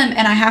freedom,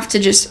 and I have to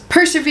just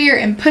persevere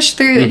and push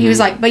through. And he was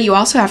like, but you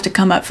also have to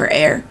come up for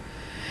air.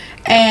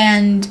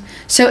 And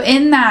so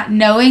in that,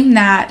 knowing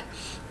that,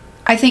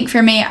 I think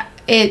for me,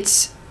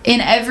 it's, in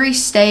every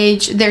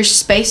stage, there's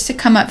space to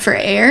come up for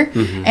air,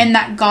 and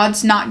that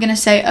God's not going to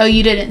say, oh,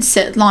 you didn't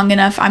sit long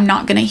enough, I'm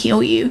not going to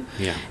heal you.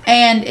 Yeah.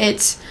 And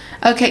it's,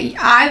 okay,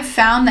 I've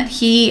found that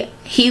he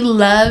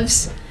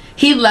loves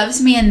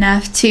me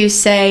enough to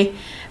say,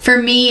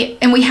 for me,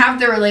 and we have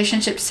the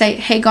relationship, say,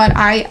 hey, God,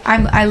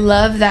 I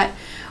love that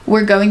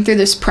we're going through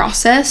this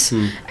process,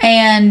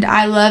 and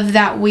I love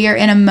that we are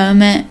in a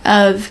moment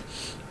of,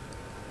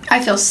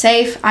 I feel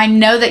safe. I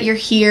know that you're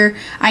here.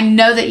 I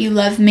know that you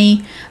love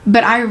me,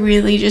 but I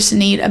really just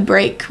need a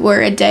break where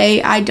a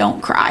day I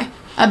don't cry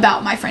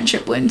about my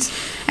friendship wounds.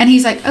 And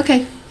he's like,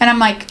 okay. And I'm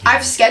like,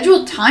 I've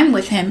scheduled time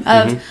with him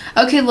of,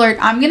 okay, Lord,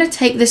 I'm going to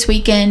take this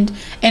weekend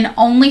and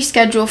only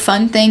schedule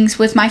fun things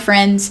with my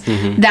friends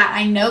that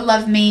I know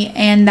love me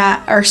and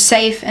that are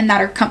safe and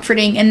that are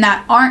comforting and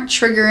that aren't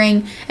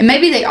triggering. And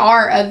maybe they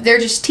are, they're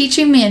just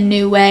teaching me a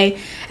new way.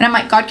 And I'm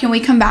like, God, can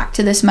we come back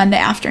to this Monday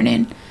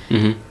afternoon?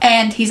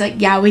 And he's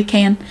like, yeah, we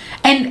can.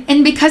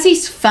 And because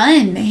he's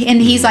fun,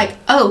 and he's like,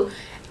 oh,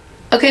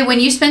 okay, when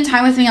you spend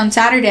time with me on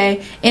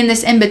Saturday in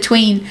this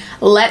in-between,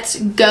 let's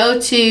go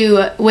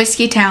to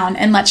Whiskey Town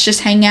and let's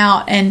just hang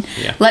out and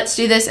let's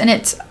do this. And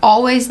it's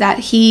always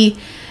that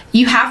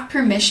you have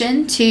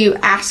permission to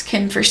ask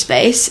him for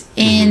space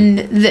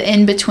in the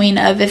in-between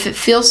of, if it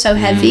feels so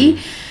heavy,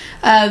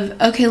 of,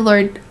 okay,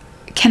 Lord,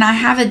 can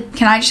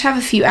I just have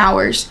a few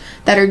hours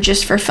that are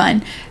just for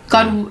fun?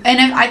 God,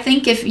 and I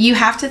think if you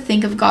have to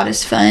think of God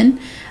as fun,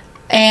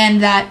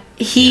 and that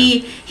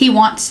he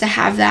wants to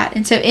have that.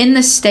 And so in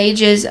the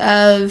stages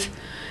of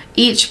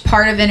each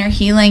part of inner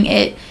healing,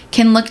 it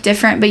can look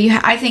different, but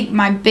I think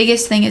my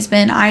biggest thing has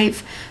been, I've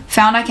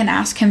found I can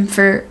ask him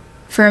for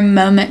a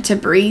moment to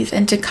breathe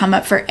and to come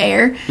up for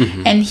air,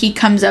 and he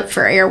comes up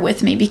for air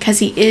with me because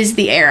he is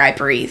the air I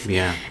breathe.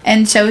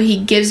 And so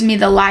he gives me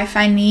the life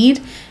I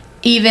need,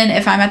 even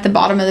if I'm at the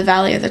bottom of the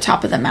valley or the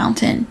top of the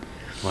mountain.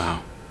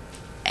 Wow.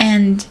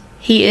 And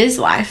he is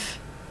life,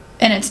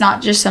 and it's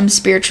not just some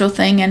spiritual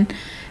thing, and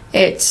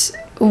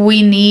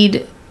we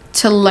need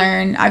to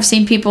learn. I've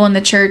seen people in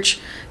the church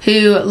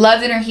who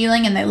love inner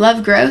healing and they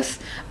love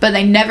growth, but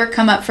they never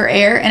come up for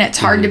air, and it's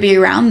hard to be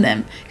around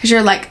them because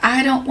you're like,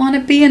 I don't want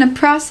to be in a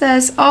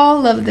process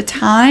all of the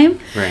time.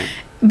 Right.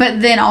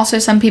 But then also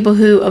some people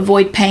who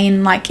avoid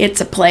pain like it's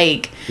a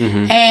plague.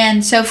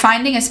 And so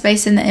finding a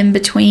space in the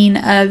in-between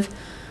of,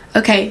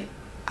 okay,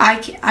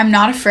 I'm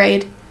not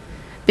afraid,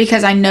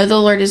 because I know the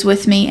Lord is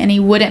with me, and he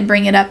wouldn't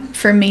bring it up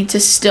for me to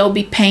still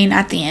be pain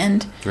at the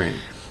end. Right.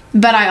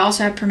 But I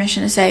also have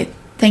permission to say,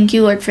 thank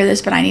you, Lord, for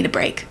this, but I need a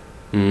break.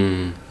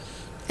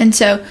 And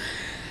so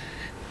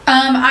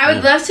I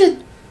would love to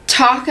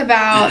talk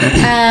about,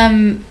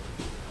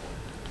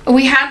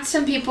 we had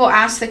some people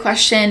ask the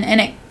question, and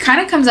it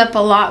kind of comes up a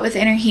lot with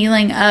inner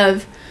healing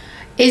of,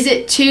 is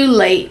it too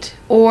late?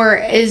 Or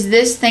is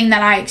this thing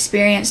that I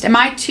experienced, am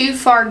I too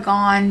far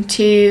gone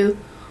to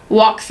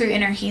walk through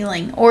inner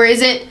healing? Or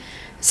is it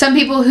some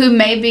people who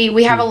maybe,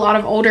 we have a lot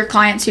of older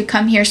clients who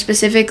come here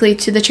specifically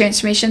to the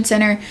Transformation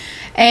Center,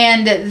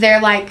 and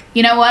they're like,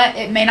 you know what,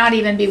 it may not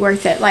even be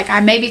worth it. Like, I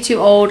may be too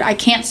old, I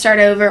can't start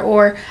over,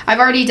 or I've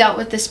already dealt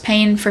with this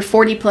pain for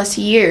 40 plus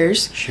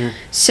years. Sure.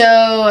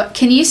 So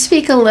can you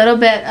speak a little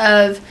bit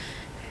of,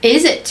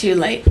 is it too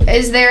late?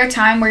 Is there a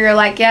time where you're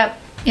like, yep,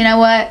 you know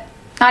what,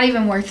 not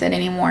even worth it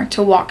anymore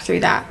to walk through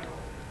that?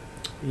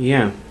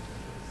 Yeah.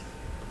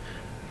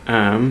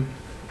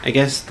 I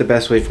guess the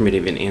best way for me to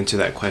even answer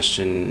that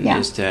question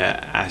is to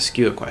ask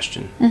you a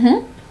question.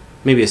 Mm-hmm.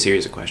 Maybe a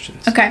series of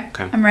questions. Okay.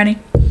 I'm ready.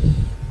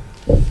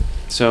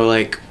 So,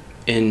 like,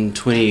 in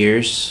 20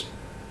 years,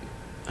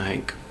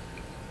 like,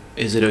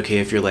 is it okay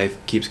if your life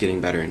keeps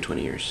getting better in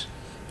 20 years?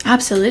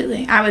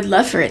 Absolutely. I would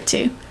love for it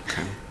to.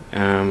 Okay.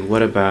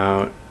 What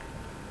about,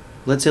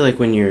 let's say, like,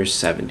 when you're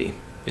 70?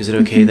 Is it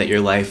okay that your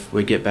life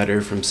would get better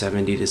from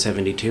 70 to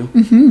 72?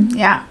 Mm-hmm.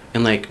 Yeah.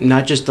 And, like,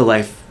 not just the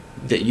life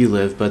that you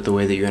live, but the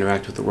way that you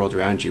interact with the world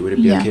around you, would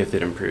it be okay if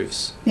it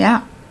improves?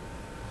 Yeah.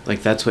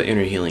 Like, that's what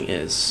inner healing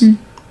is.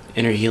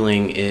 Inner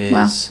healing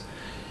is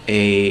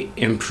a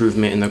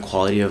improvement in the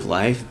quality of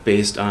life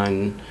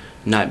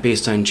not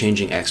based on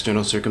changing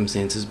external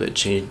circumstances, but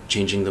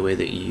changing the way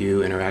that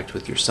you interact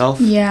with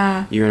yourself.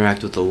 Yeah. You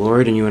interact with the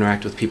Lord, and you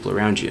interact with people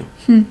around you.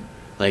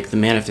 Like, the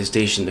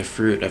manifestation, the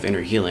fruit of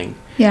inner healing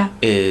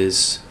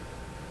is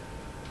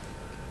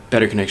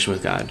better connection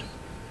with God,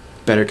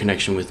 better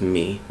connection with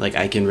me. Like,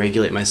 I can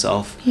regulate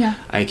myself. Yeah.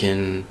 I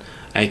can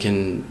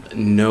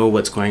know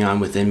what's going on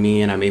within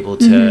me, and I'm able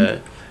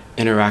to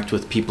interact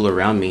with people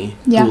around me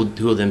who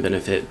will then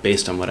benefit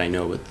based on what I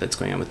know that's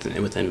going on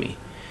within me.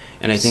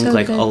 And I think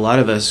a lot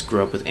of us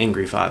grew up with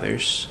angry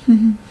fathers.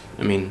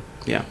 I mean,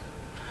 yeah.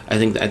 I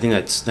think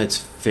that's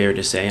fair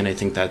to say, and I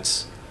think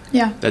that's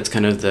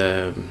kind of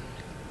the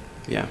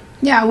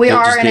we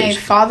are in a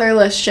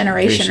fatherless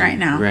generation right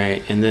now.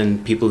 Right. And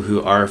then people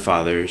who are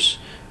fathers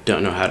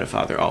don't know how to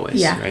father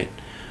always, right?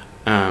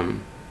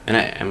 And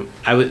I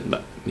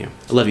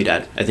love you,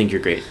 Dad. I think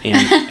you're great. And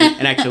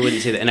and actually I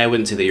wouldn't say that, and I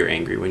wouldn't say that you're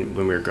angry when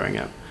we were growing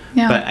up.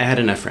 Yeah. But I had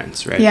enough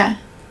friends, right? Yeah.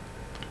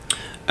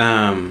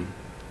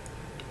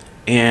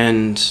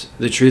 And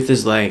the truth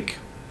is, like,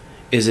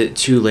 is it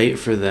too late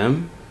for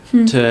them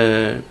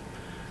to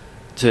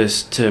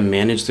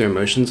manage their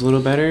emotions a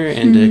little better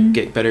and to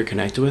get better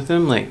connected with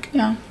them? Like,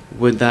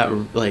 would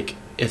that, like,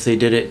 if they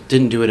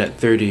didn't do it at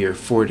 30 or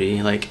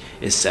 40, like,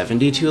 is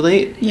 70 too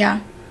late? Yeah.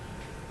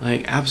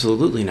 Like,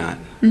 absolutely not.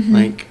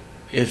 Like,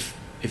 if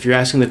you're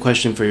asking the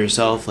question for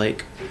yourself,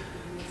 like,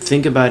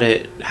 think about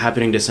it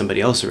happening to somebody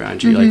else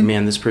around you. Like,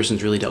 man, this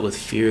person's really dealt with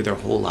fear their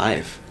whole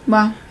life.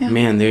 Wow. Yeah.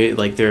 Man,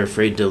 they're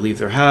afraid to leave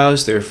their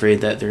house. They're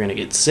afraid that they're going to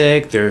get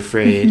sick. They're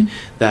afraid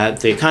that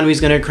the economy's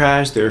going to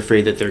crash. They're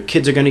afraid that their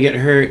kids are going to get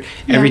hurt.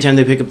 Yeah. Every time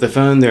they pick up the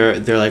phone,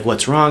 they're like,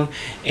 what's wrong?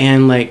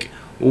 And, like,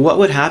 what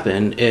would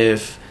happen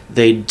if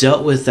they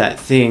dealt with that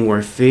thing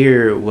where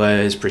fear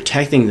was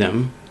protecting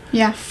them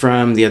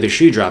from the other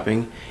shoe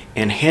dropping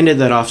and handed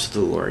that off to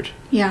the Lord?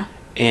 Yeah.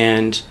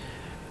 And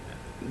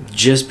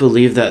just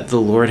believe that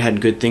the Lord had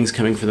good things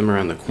coming for them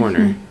around the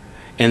corner.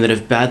 And that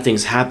if bad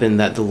things happen,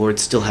 that the Lord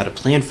still had a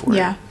plan for it.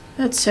 Yeah,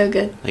 that's so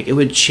good. Like, it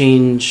would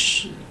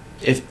change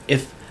if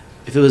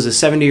it was a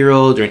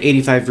 70-year-old or an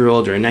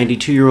 85-year-old or a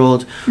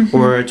 92-year-old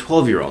or a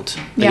 12-year-old.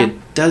 Like,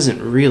 it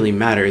doesn't really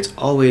matter. It's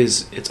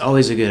always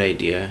a good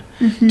idea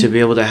to be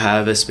able to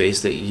have a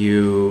space that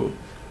you,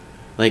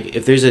 like,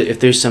 if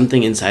there's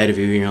something inside of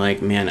you and you're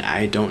like, man,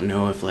 I don't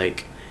know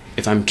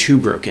if I'm too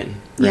broken,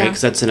 right?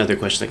 Because that's another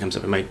question that comes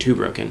up. Am I too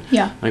broken?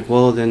 Yeah. Like,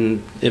 well,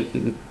 then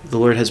the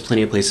Lord has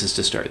plenty of places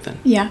to start then.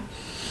 Yeah.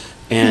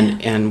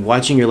 And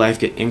watching your life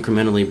get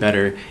incrementally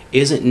better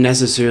isn't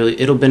necessarily,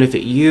 it'll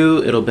benefit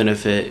you, it'll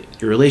benefit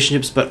your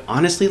relationships, but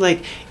honestly,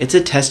 like, it's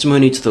a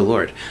testimony to the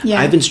Lord. Yeah.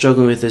 I've been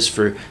struggling with this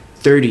for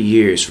 30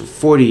 years, for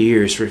 40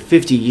 years, for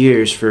 50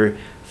 years, for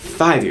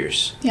 5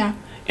 years. Yeah.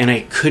 And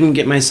I couldn't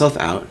get myself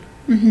out.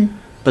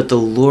 But the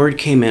Lord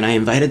came in. I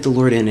invited the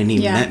Lord in, and He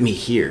met me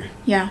here.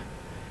 Yeah.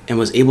 And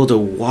was able to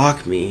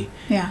walk me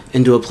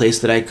into a place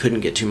that I couldn't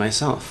get to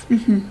myself.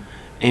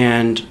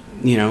 And,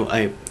 you know,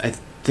 I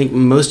think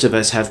most of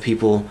us have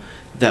people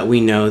that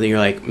we know that you're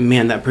like,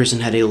 man, that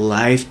person had a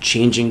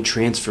life-changing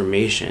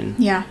transformation.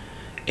 Yeah.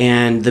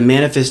 And the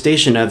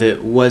manifestation of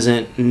it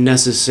wasn't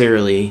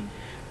necessarily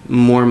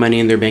more money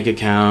in their bank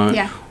account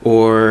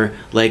or,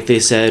 like they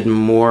said,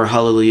 more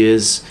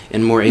hallelujahs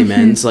and more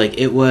amens. Like,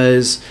 it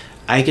was,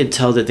 I could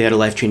tell that they had a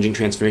life-changing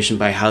transformation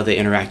by how they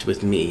interact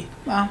with me.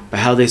 Wow. By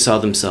how they saw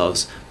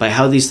themselves. By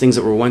how these things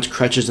that were once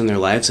crutches in their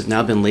lives have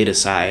now been laid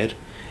aside.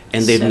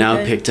 And they've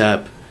now picked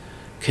up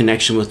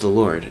connection with the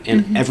Lord.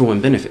 And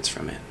everyone benefits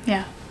from it.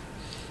 Yeah.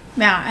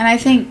 Yeah, and I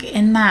think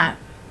in that,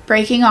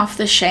 breaking off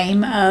the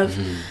shame of,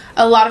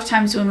 a lot of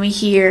times when we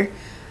hear,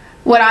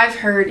 what I've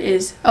heard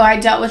is, oh, I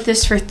dealt with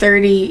this for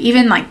 30,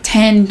 even like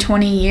 10,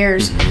 20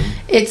 years.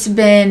 It's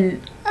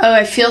been, oh,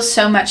 I feel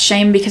so much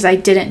shame because I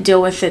didn't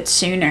deal with it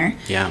sooner.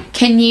 Yeah.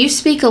 Can you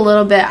speak a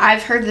little bit?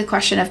 I've heard the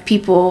question of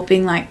people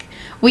being like,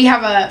 we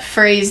have a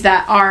phrase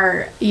that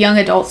our young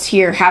adults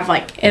here have,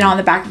 like, it on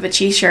the back of a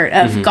t-shirt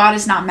of God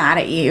is not mad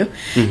at you.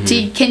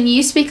 Can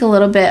you speak a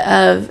little bit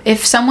of,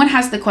 if someone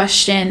has the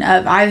question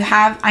of,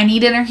 I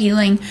need inner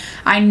healing,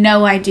 I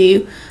know I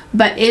do,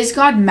 but is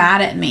God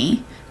mad at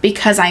me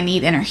because I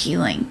need inner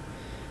healing?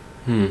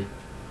 I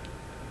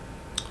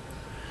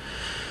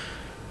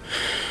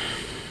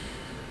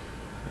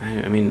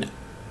mean,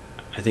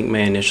 I think my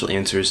initial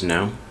answer is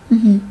no.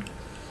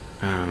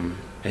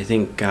 I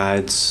think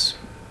God's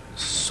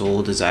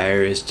sole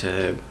desire is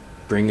to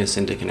bring us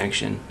into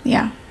connection.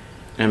 Yeah.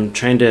 And I'm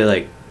trying to,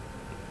 like,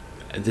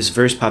 this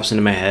verse pops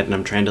into my head, and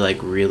I'm trying to,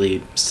 like,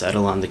 really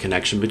settle on the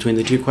connection between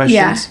the two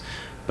questions. Yeah.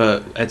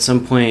 But at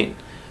some point,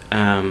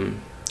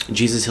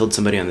 Jesus healed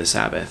somebody on the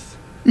Sabbath.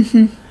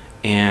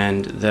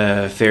 And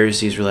the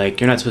Pharisees were like,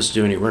 you're not supposed to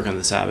do any work on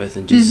the Sabbath.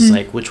 And Jesus is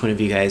like, which one of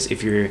you guys,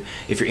 if your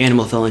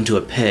animal fell into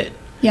a pit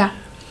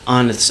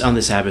on the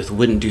Sabbath,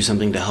 wouldn't do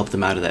something to help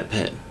them out of that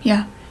pit?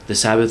 Yeah. The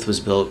Sabbath was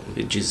built,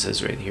 Jesus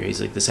says right here, he's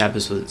like, the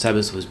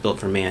Sabbath was built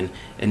for man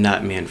and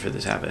not man for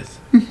the Sabbath.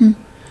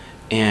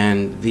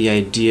 And the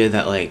idea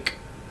that, like,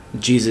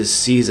 Jesus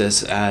sees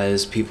us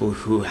as people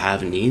who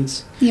have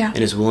needs and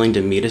is willing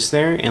to meet us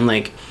there. And,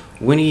 like,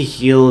 when he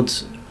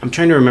healed, I'm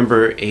trying to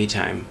remember a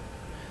time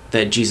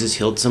that Jesus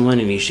healed someone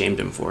and he shamed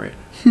him for it.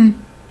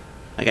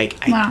 Like,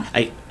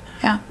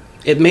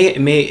 it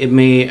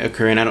may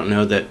occur, and I don't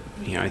know that,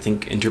 you know, I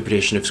think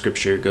interpretation of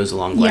scripture goes a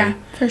long way. Yeah,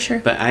 for sure.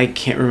 But I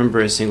can't remember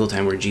a single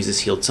time where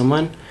Jesus healed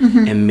someone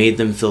and made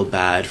them feel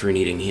bad for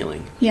needing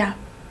healing. Yeah.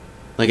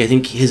 Like, I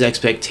think his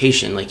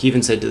expectation, like, he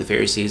even said to the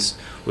Pharisees,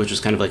 which was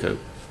kind of like a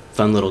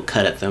fun little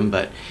cut at them,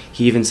 but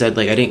he even said,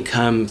 like, I didn't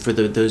come for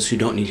those who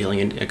don't need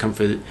healing, and I come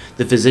for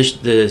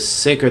the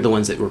sick are the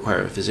ones that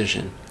require a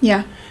physician.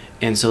 Yeah.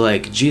 And so,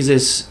 like,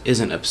 Jesus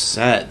isn't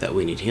upset that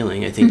we need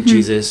healing. I think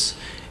Jesus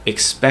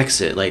expects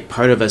it. Like,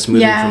 part of us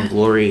moving from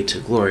glory to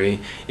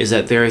glory is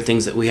that there are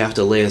things that we have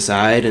to lay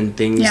aside, and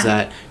things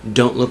that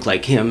don't look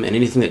like him, and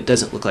anything that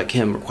doesn't look like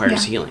him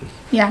requires healing.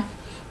 Yeah.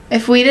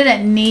 If we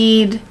didn't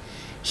need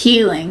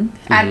healing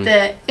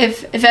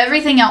if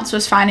everything else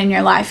was fine in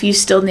your life, you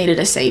still needed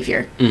a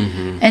savior.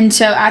 And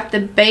so at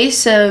the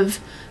base of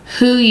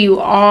who you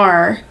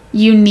are,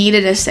 you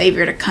needed a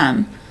savior to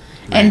come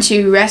and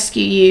to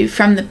rescue you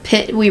from the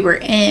pit we were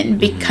in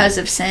because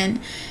of sin.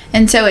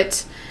 And so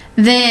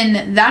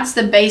that's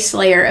the base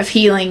layer of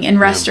healing and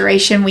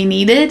restoration we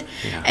needed.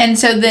 And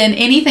so then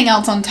anything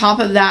else on top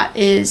of that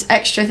is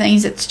extra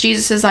things. It's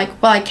Jesus is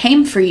like, well, I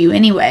came for you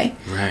anyway.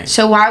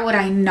 So why would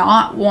I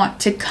not want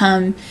to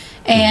come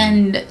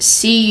and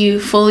see you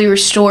fully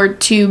restored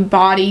to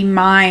body,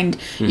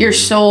 mind, your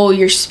soul,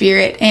 your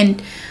spirit?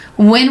 And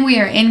when we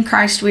are in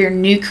Christ, we are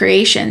new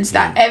creations,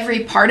 that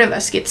every part of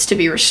us gets to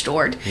be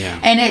restored.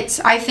 And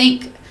I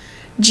think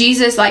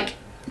Jesus, like,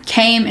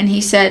 came and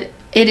he said,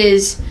 it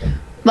is,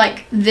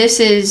 like,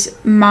 this is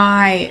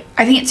I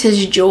think it's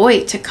his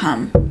joy to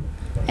come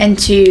and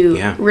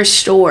to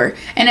restore.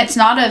 And it's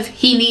not of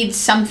he needs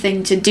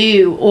something to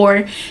do,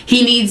 or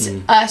he needs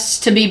us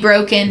to be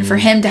broken for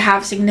him to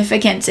have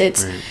significance.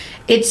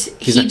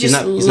 He's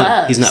not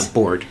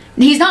bored.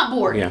 He's not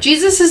bored.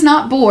 Jesus is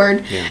not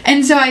bored.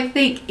 And so I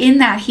think in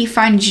that he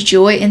finds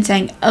joy in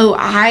saying, oh,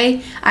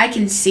 I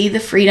can see the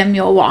freedom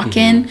you'll walk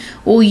in.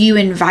 Will you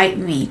invite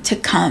me to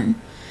come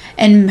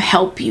and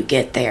help you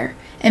get there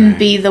and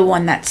be the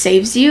one that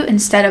saves you,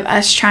 instead of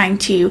us trying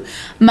to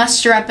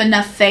muster up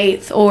enough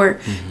faith or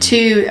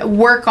to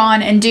work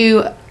on and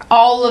do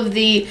all of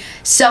the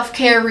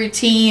self-care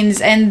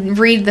routines and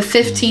read the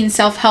 15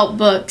 self-help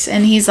books.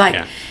 And he's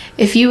like,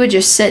 if you would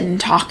just sit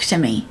and talk to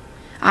me,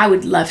 I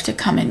would love to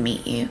come and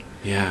meet you.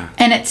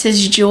 And it's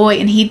his joy,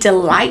 and he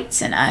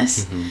delights in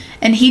us,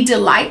 and he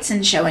delights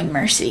in showing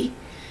mercy.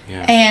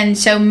 And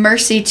so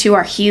mercy to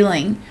our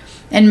healing,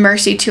 and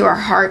mercy to our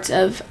hearts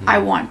of I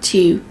want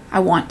to.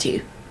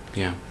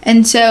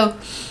 And so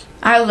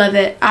I love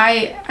it.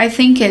 I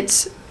think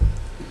it's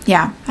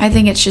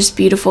just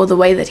beautiful the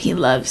way that he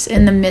loves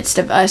in the midst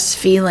of us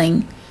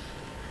feeling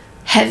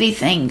heavy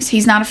things.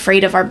 He's not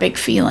afraid of our big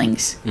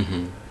feelings,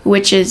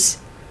 which is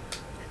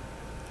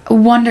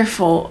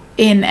wonderful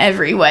in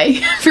every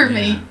way for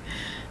me.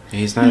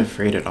 He's not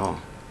afraid at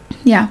all.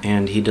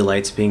 And he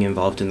delights being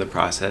involved in the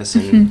process.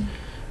 And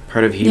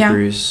part of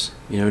Hebrews,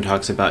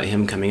 talks about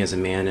him coming as a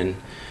man, and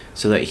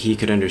so that he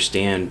could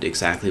understand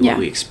exactly what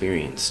we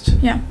experienced.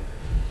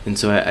 And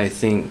so I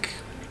think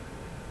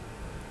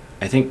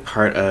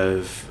part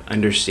of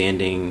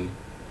understanding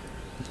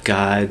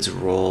God's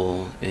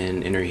role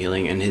in inner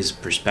healing and his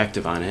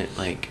perspective on it,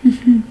 like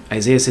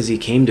Isaiah says he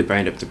came to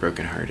bind up the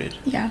brokenhearted.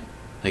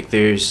 Like,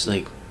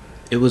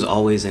 it was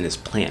always in his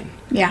plan.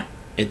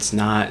 It's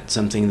not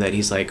something that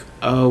he's like,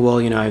 oh, well,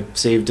 I've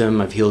saved him,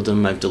 I've healed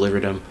him, I've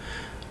delivered him.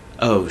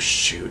 Oh,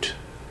 shoot.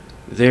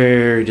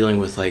 they're dealing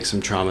with like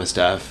some trauma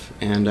stuff,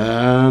 and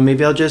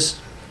maybe I'll just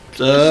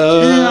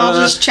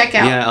check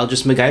out. Yeah, I'll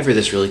just MacGyver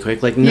this really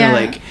quick. Like, no,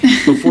 like,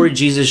 before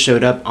Jesus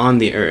showed up on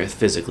the earth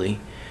physically,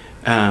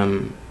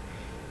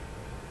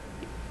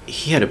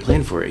 he had a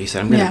plan for it. He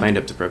said, I'm going to bind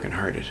up the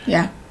brokenhearted.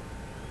 Yeah.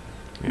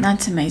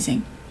 That's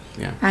amazing.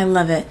 Yeah. I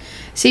love it.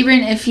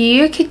 Sebron, if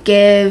you could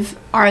give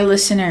our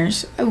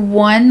listeners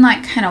one,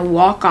 like, kind of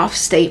walk-off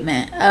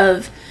statement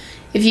of,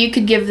 if you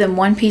could give them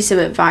one piece of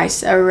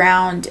advice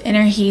around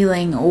inner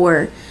healing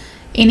or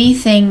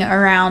anything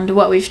around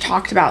what we've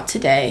talked about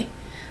today,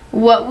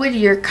 what would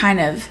your kind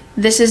of,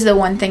 this is the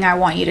one thing I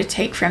want you to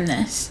take from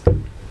this?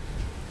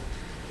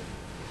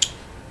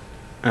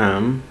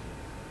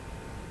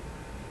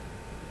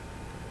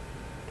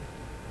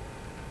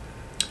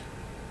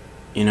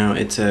 You know,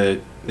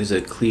 there's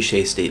a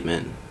cliche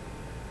statement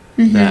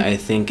that I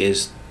think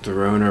is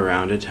thrown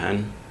around a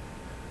ton,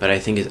 but I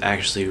think is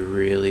actually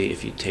really,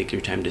 if you take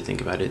your time to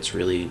think about it, it's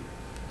really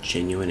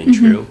genuine and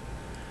true.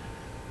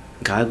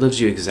 God loves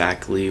you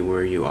exactly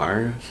where you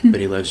are, but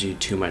he loves you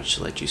too much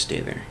to let you stay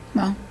there.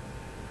 Well,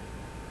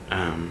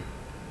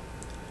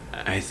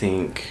 I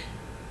think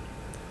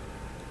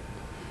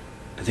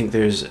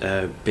there's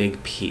a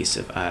big piece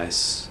of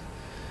us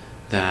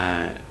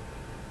that,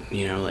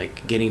 you know,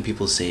 like, getting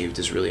people saved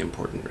is really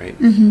important, right?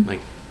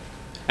 Like,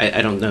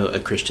 I don't know a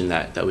Christian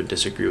that would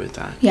disagree with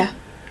that. Yeah.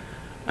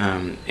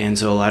 And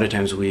so a lot of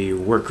times we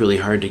work really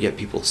hard to get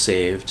people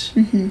saved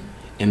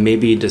and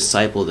maybe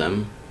disciple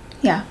them.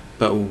 Yeah.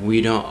 But we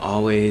don't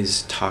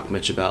always talk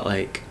much about,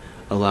 like,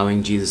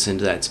 allowing Jesus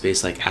into that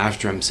space, like,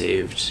 after I'm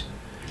saved.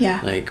 Yeah.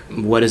 Like,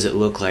 what does it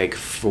look like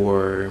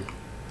for,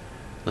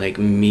 like,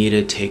 me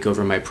to take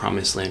over my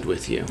promised land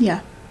with you? Yeah.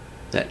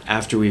 That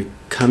after we've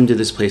come to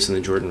this place in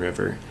the Jordan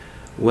River,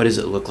 what does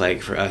it look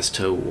like for us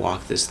to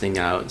walk this thing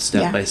out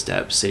step by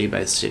step, city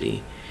by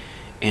city?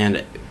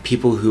 And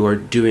people who are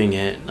doing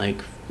it,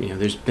 like, you know,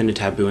 there's been a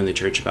taboo in the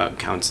church about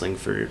counseling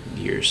for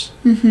years.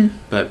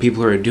 But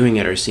people who are doing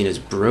it are seen as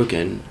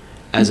broken,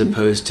 as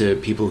opposed to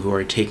people who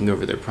are taking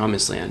over their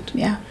promised land.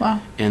 Yeah, wow.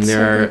 And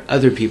there are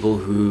other people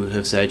who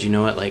have said, you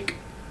know what, like,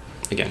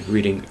 again,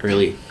 reading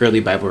early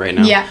Bible right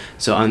now. Yeah.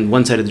 So on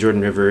one side of the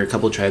Jordan River, a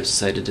couple of tribes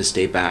decided to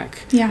stay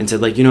back. Yeah. And said,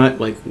 like, you know what,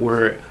 like,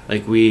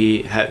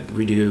 we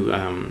do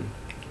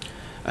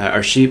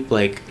our sheep,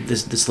 like,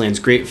 this land's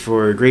great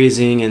for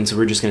grazing, and so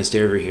we're just going to stay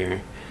over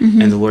here.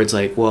 And the Lord's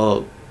like,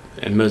 well,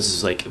 and Moses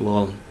is like,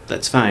 well,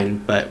 that's fine,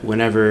 but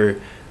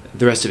whenever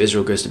the rest of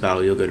Israel goes to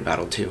battle, you'll go to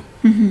battle too.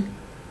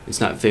 It's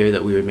not fair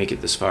that we would make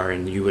it this far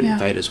and you wouldn't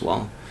fight as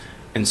well.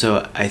 And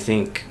so I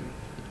think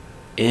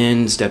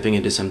in stepping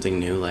into something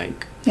new,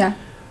 like,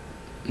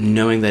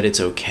 knowing that it's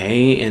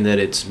okay and that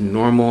it's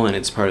normal and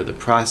it's part of the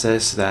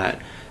process,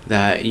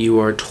 that you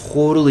are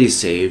totally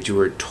saved, you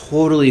are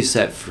totally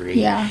set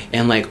free,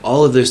 and, like,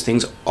 all of those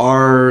things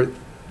are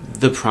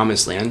the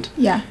promised land.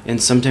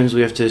 And sometimes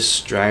we have to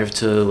strive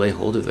to lay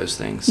hold of those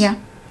things.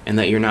 And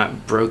that you're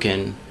not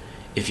broken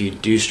if you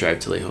do strive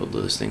to lay hold of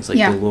those things. Like,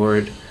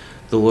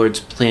 the Lord's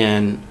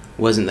plan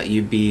wasn't that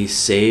you'd be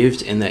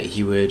saved and that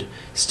he would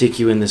stick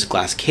you in this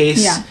glass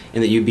case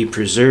and that you'd be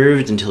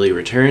preserved until he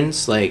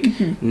returns. Like,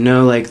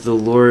 no, like, the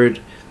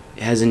Lord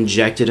has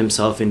injected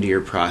himself into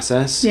your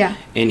process.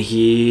 And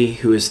he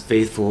who is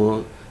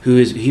faithful,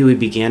 he who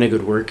began a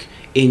good work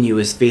in you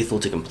is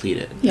faithful to complete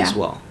it as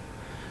well.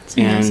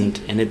 And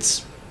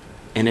it's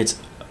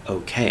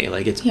okay.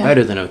 Like, it's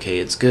better than okay.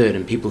 It's good.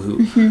 And people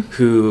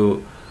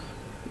who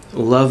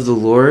love the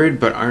Lord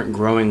but aren't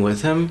growing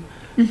with him,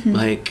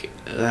 what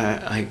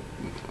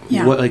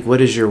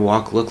does your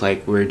walk look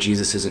like where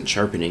Jesus isn't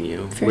sharpening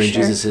you, where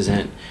Jesus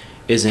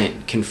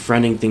isn't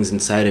confronting things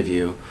inside of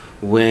you,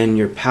 when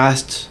your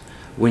past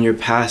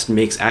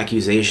makes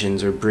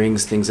accusations or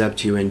brings things up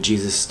to you and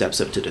Jesus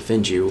steps up to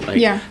defend you?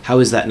 Like, how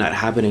is that not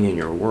happening in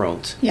your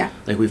world?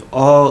 Like, we've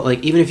all,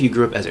 like, even if you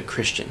grew up as a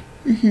Christian,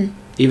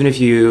 even if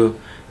you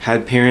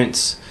had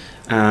parents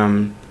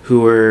who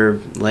were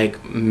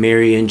like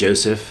Mary and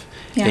Joseph,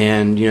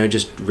 and, you know,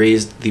 just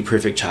raised the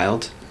perfect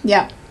child.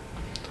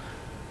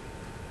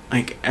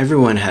 Like,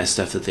 everyone has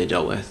stuff that they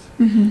dealt with.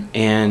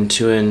 And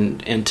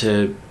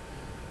to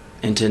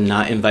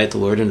not invite the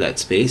Lord into that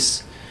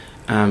space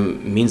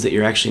means that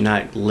you're actually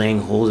not laying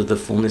hold of the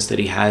fullness that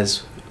he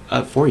has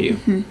up for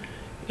you.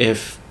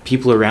 If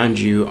people around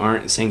you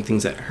aren't saying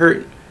things that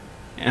hurt,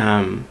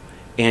 and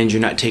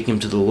you're not taking them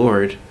to the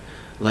Lord,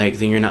 like,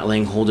 then you're not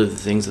laying hold of the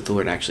things that the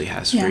Lord actually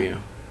has for you.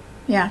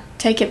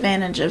 Take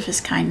advantage of his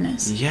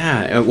kindness.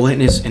 Well, in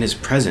his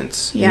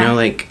presence. You know,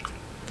 like,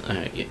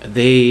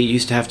 they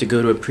used to have to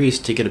go to a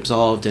priest to get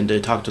absolved and to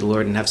talk to the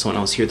Lord and have someone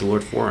else hear the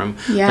Lord for him.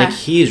 Like,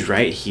 he's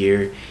right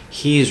here.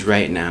 He's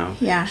right now.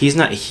 He's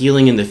not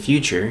healing in the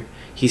future.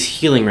 He's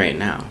healing right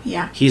now.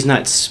 He's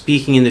not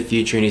speaking in the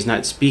future, and he's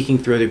not speaking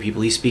through other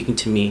people. He's speaking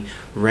to me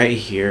right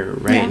here,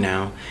 right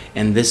now.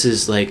 And this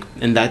is, like,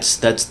 and that's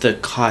the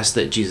cost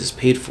that Jesus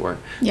paid for.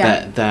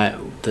 That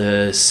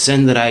the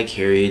sin that I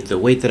carried, the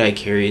weight that I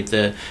carried,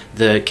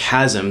 the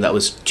chasm that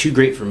was too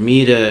great for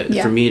me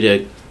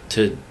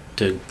to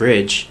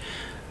bridge,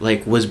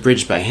 like was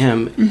bridged by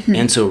him.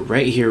 And so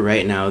right here,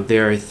 right now,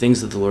 there are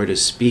things that the Lord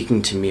is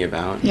speaking to me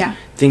about,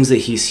 things that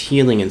he's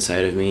healing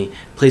inside of me,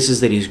 places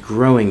that he's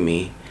growing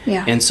me.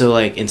 And so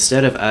like,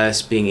 instead of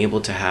us being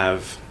able to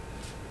have,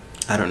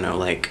 I don't know,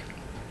 like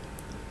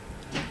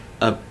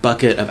a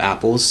bucket of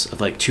apples,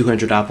 of like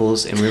 200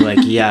 apples, and we're like,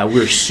 yeah,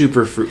 we're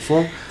super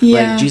fruitful.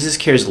 Like Jesus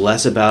cares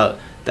less about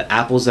the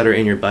apples that are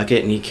in your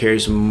bucket, and he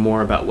cares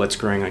more about what's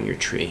growing on your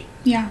tree.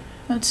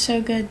 That's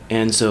so good.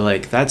 And so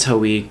like, that's how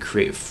we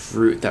create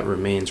fruit that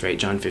remains, right?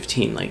 John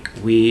 15, like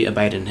we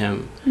abide in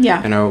him,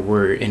 and our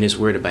word, and his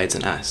word abides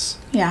in us.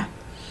 And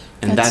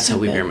that's so how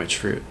we bear much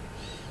fruit.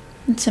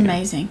 It's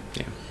amazing.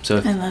 So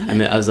I love it. I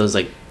mean, I was those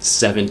like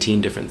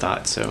 17 different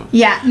thoughts. So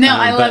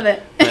I love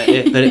it.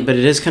 but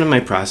it is kind of my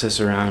process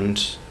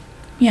around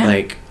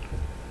like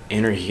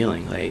inner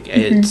healing. Like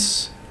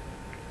it's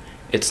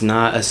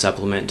not a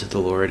supplement to the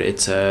Lord.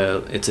 It's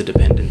a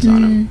dependence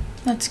on him.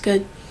 That's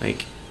good.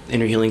 Like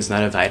inner healing's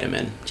not a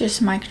vitamin.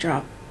 Just mic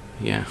drop.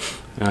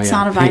 It's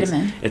not a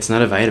vitamin. It's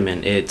not a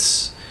vitamin.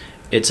 It's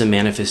a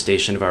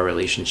manifestation of our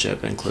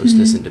relationship and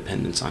closeness and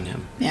dependence on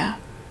him.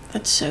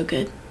 That's so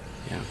good.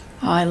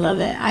 Oh, I love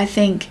it. I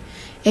think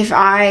if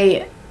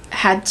I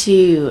had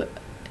to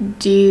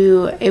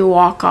do a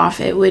walk-off,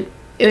 it would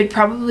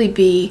probably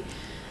be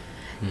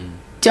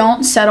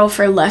don't settle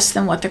for less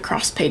than what the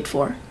cross paid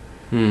for.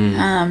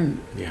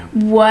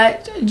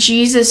 What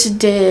Jesus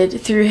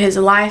did through his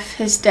life,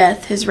 his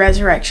death, his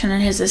resurrection,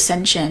 and his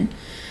ascension,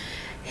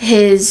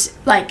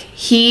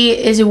 he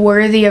is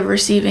worthy of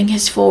receiving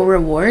his full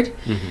reward.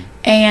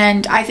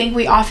 And I think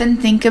we often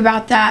think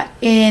about that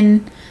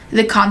in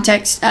the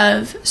context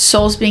of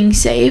souls being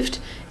saved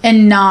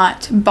and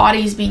not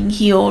bodies being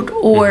healed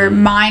or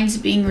minds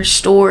being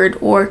restored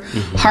or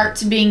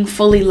hearts being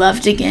fully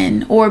loved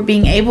again or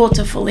being able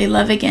to fully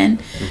love again.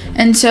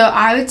 And so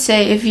I would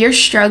say if you're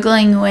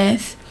struggling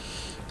with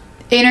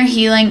inner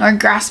healing or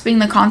grasping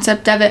the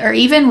concept of it, or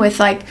even with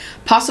like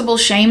possible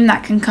shame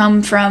that can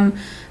come from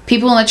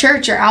people in the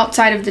church or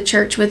outside of the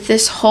church with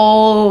this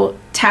whole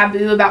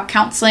taboo about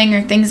counseling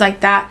or things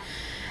like that,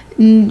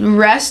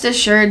 rest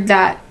assured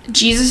that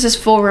Jesus'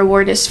 full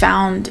reward is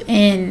found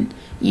in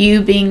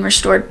you being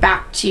restored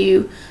back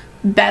to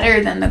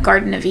better than the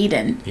Garden of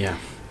Eden.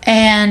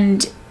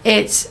 And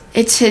it's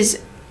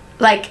his,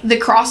 like, the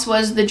cross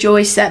was the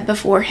joy set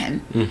before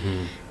him.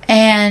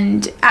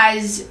 And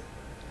as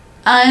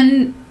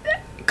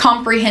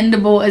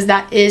uncomprehendable as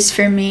that is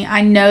for me,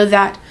 I know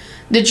that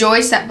the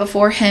joy set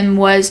before him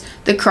was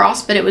the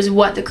cross, but it was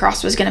what the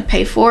cross was going to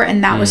pay for,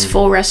 and that was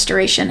full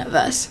restoration of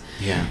us.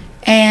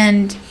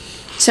 And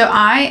so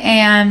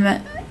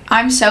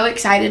I'm so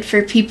excited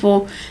for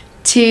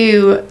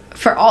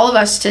for all of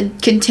us to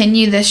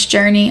continue this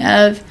journey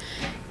of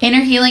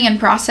inner healing and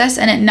process,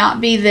 and it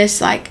not be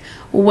this like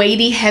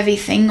weighty, heavy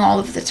thing all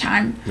of the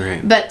time,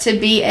 but to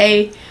be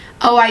I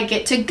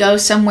get to go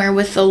somewhere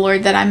with the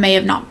Lord that I may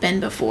have not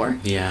been before.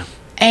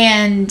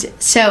 And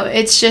so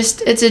it's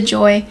a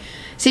joy.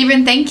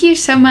 Sebron, thank you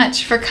so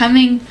much for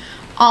coming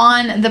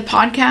on the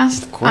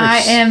podcast. Of course. I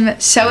am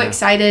so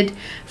excited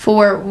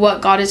for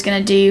what God is going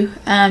to do,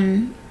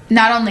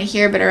 not only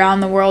here but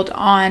around the world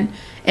and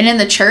in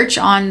the church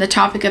on the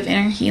topic of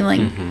inner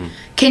healing.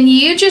 Can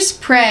you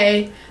just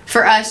pray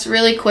for us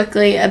really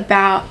quickly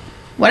about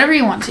whatever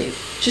you want to?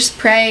 Just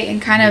pray and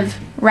kind of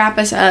wrap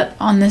us up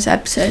on this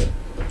episode.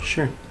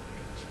 Sure.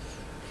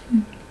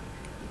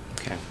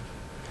 Okay.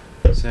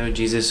 So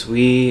Jesus,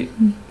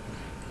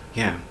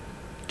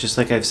 just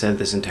like I've said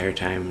this entire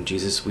time,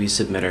 Jesus, we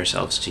submit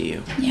ourselves to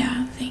you.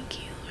 Thank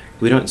you,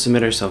 Lord. We don't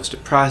submit ourselves to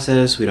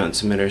process. We don't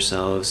submit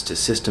ourselves to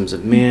systems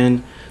of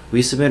man.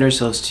 We submit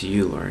ourselves to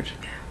you, Lord.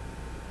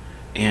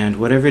 And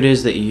whatever it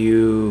is that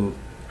you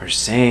are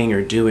saying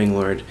or doing,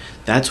 Lord,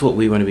 that's what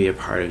we want to be a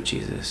part of,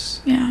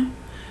 Jesus.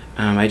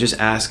 I just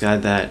ask,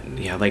 God, that,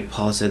 like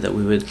Paul said, that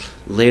we would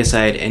lay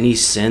aside any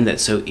sin that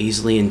so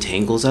easily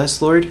entangles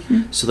us, Lord,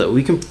 so that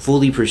we can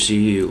fully pursue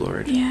you,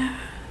 Lord.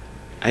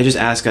 I just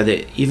ask, God,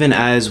 that even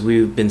as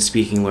we've been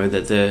speaking, Lord,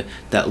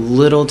 that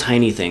little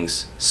tiny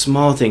things,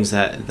 small things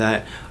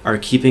that are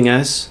keeping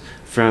us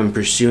from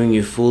pursuing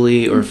you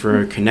fully, or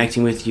for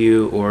connecting with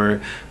you, or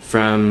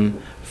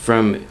from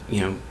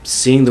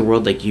seeing the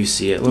world like you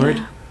see it, Lord,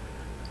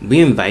 we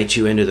invite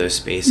you into those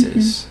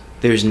spaces.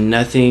 There's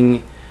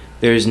nothing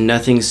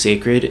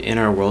sacred in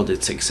our world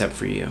except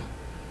for you.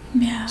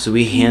 So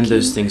we hand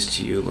those things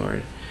to you,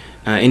 Lord.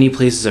 Any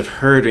places of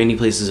hurt, or any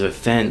places of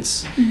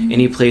offense,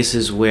 any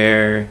places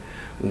where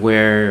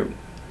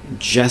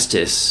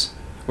justice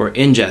or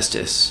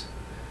injustice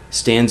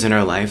stands in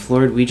our life,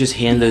 Lord, we just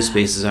hand those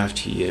spaces off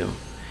to you.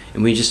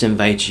 And we just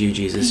invite you,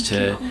 Jesus,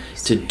 to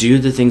do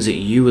the things that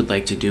you would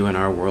like to do in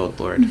our world,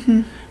 Lord.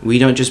 We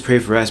don't just pray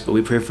for us, but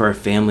we pray for our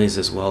families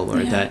as well,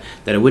 Lord, that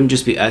it wouldn't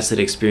just be us that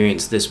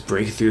experience this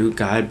breakthrough,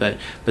 God, but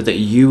that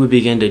you would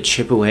begin to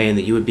chip away, and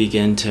that you would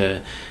begin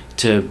to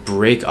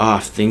break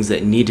off things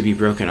that need to be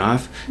broken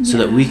off, so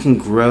that we can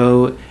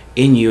grow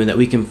in you, and that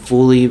we can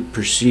fully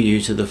pursue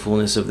you to the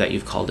fullness of that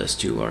you've called us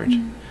to, Lord.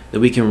 That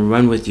we can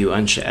run to you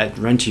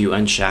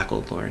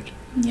unshackled, Lord.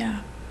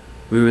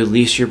 We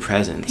release your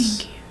presence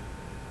Thank you.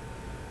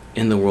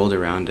 in the world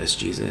around us,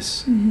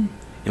 Jesus. Mm-hmm.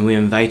 And we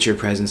invite your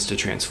presence to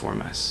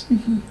transform us.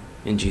 Mm-hmm.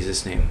 In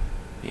Jesus' name,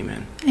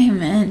 amen.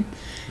 Amen.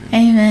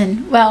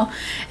 Amen. Well,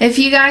 if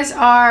you guys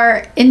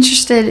are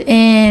interested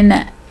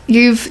in,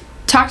 you've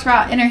talked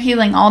about inner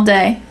healing all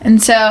day.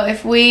 And so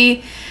if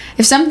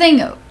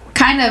something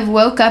kind of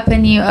woke up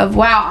in you of,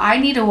 wow, I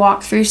need to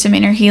walk through some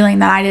inner healing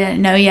that I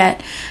didn't know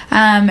yet,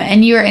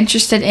 and you are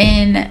interested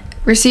in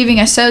receiving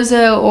a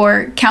sozo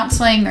or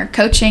counseling or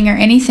coaching or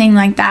anything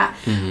like that,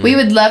 we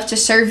would love to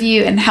serve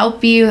you and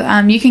help you.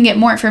 You can get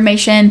more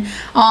information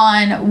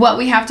on what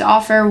we have to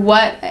offer,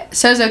 what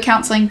sozo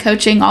counseling,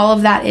 coaching, all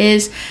of that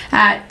is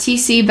at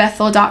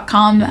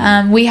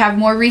tcbethel.com. We have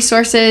more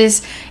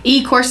resources,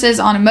 e-courses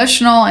on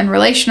emotional and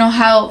relational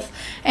health,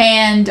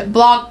 and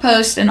blog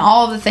posts and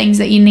all of the things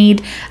that you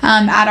need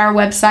at our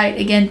website,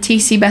 again,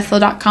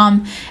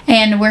 tcbethel.com.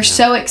 And we're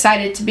so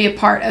excited to be a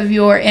part of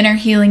your inner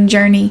healing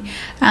journey,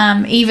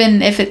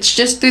 even if it's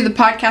just through the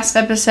podcast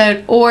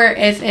episode or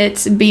if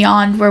it's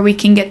beyond, where we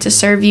can get to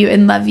serve you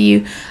and love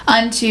you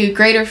unto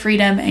greater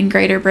freedom and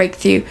greater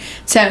breakthrough.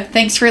 So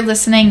thanks for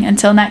listening.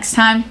 Until next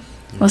time,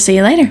 we'll see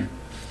you later.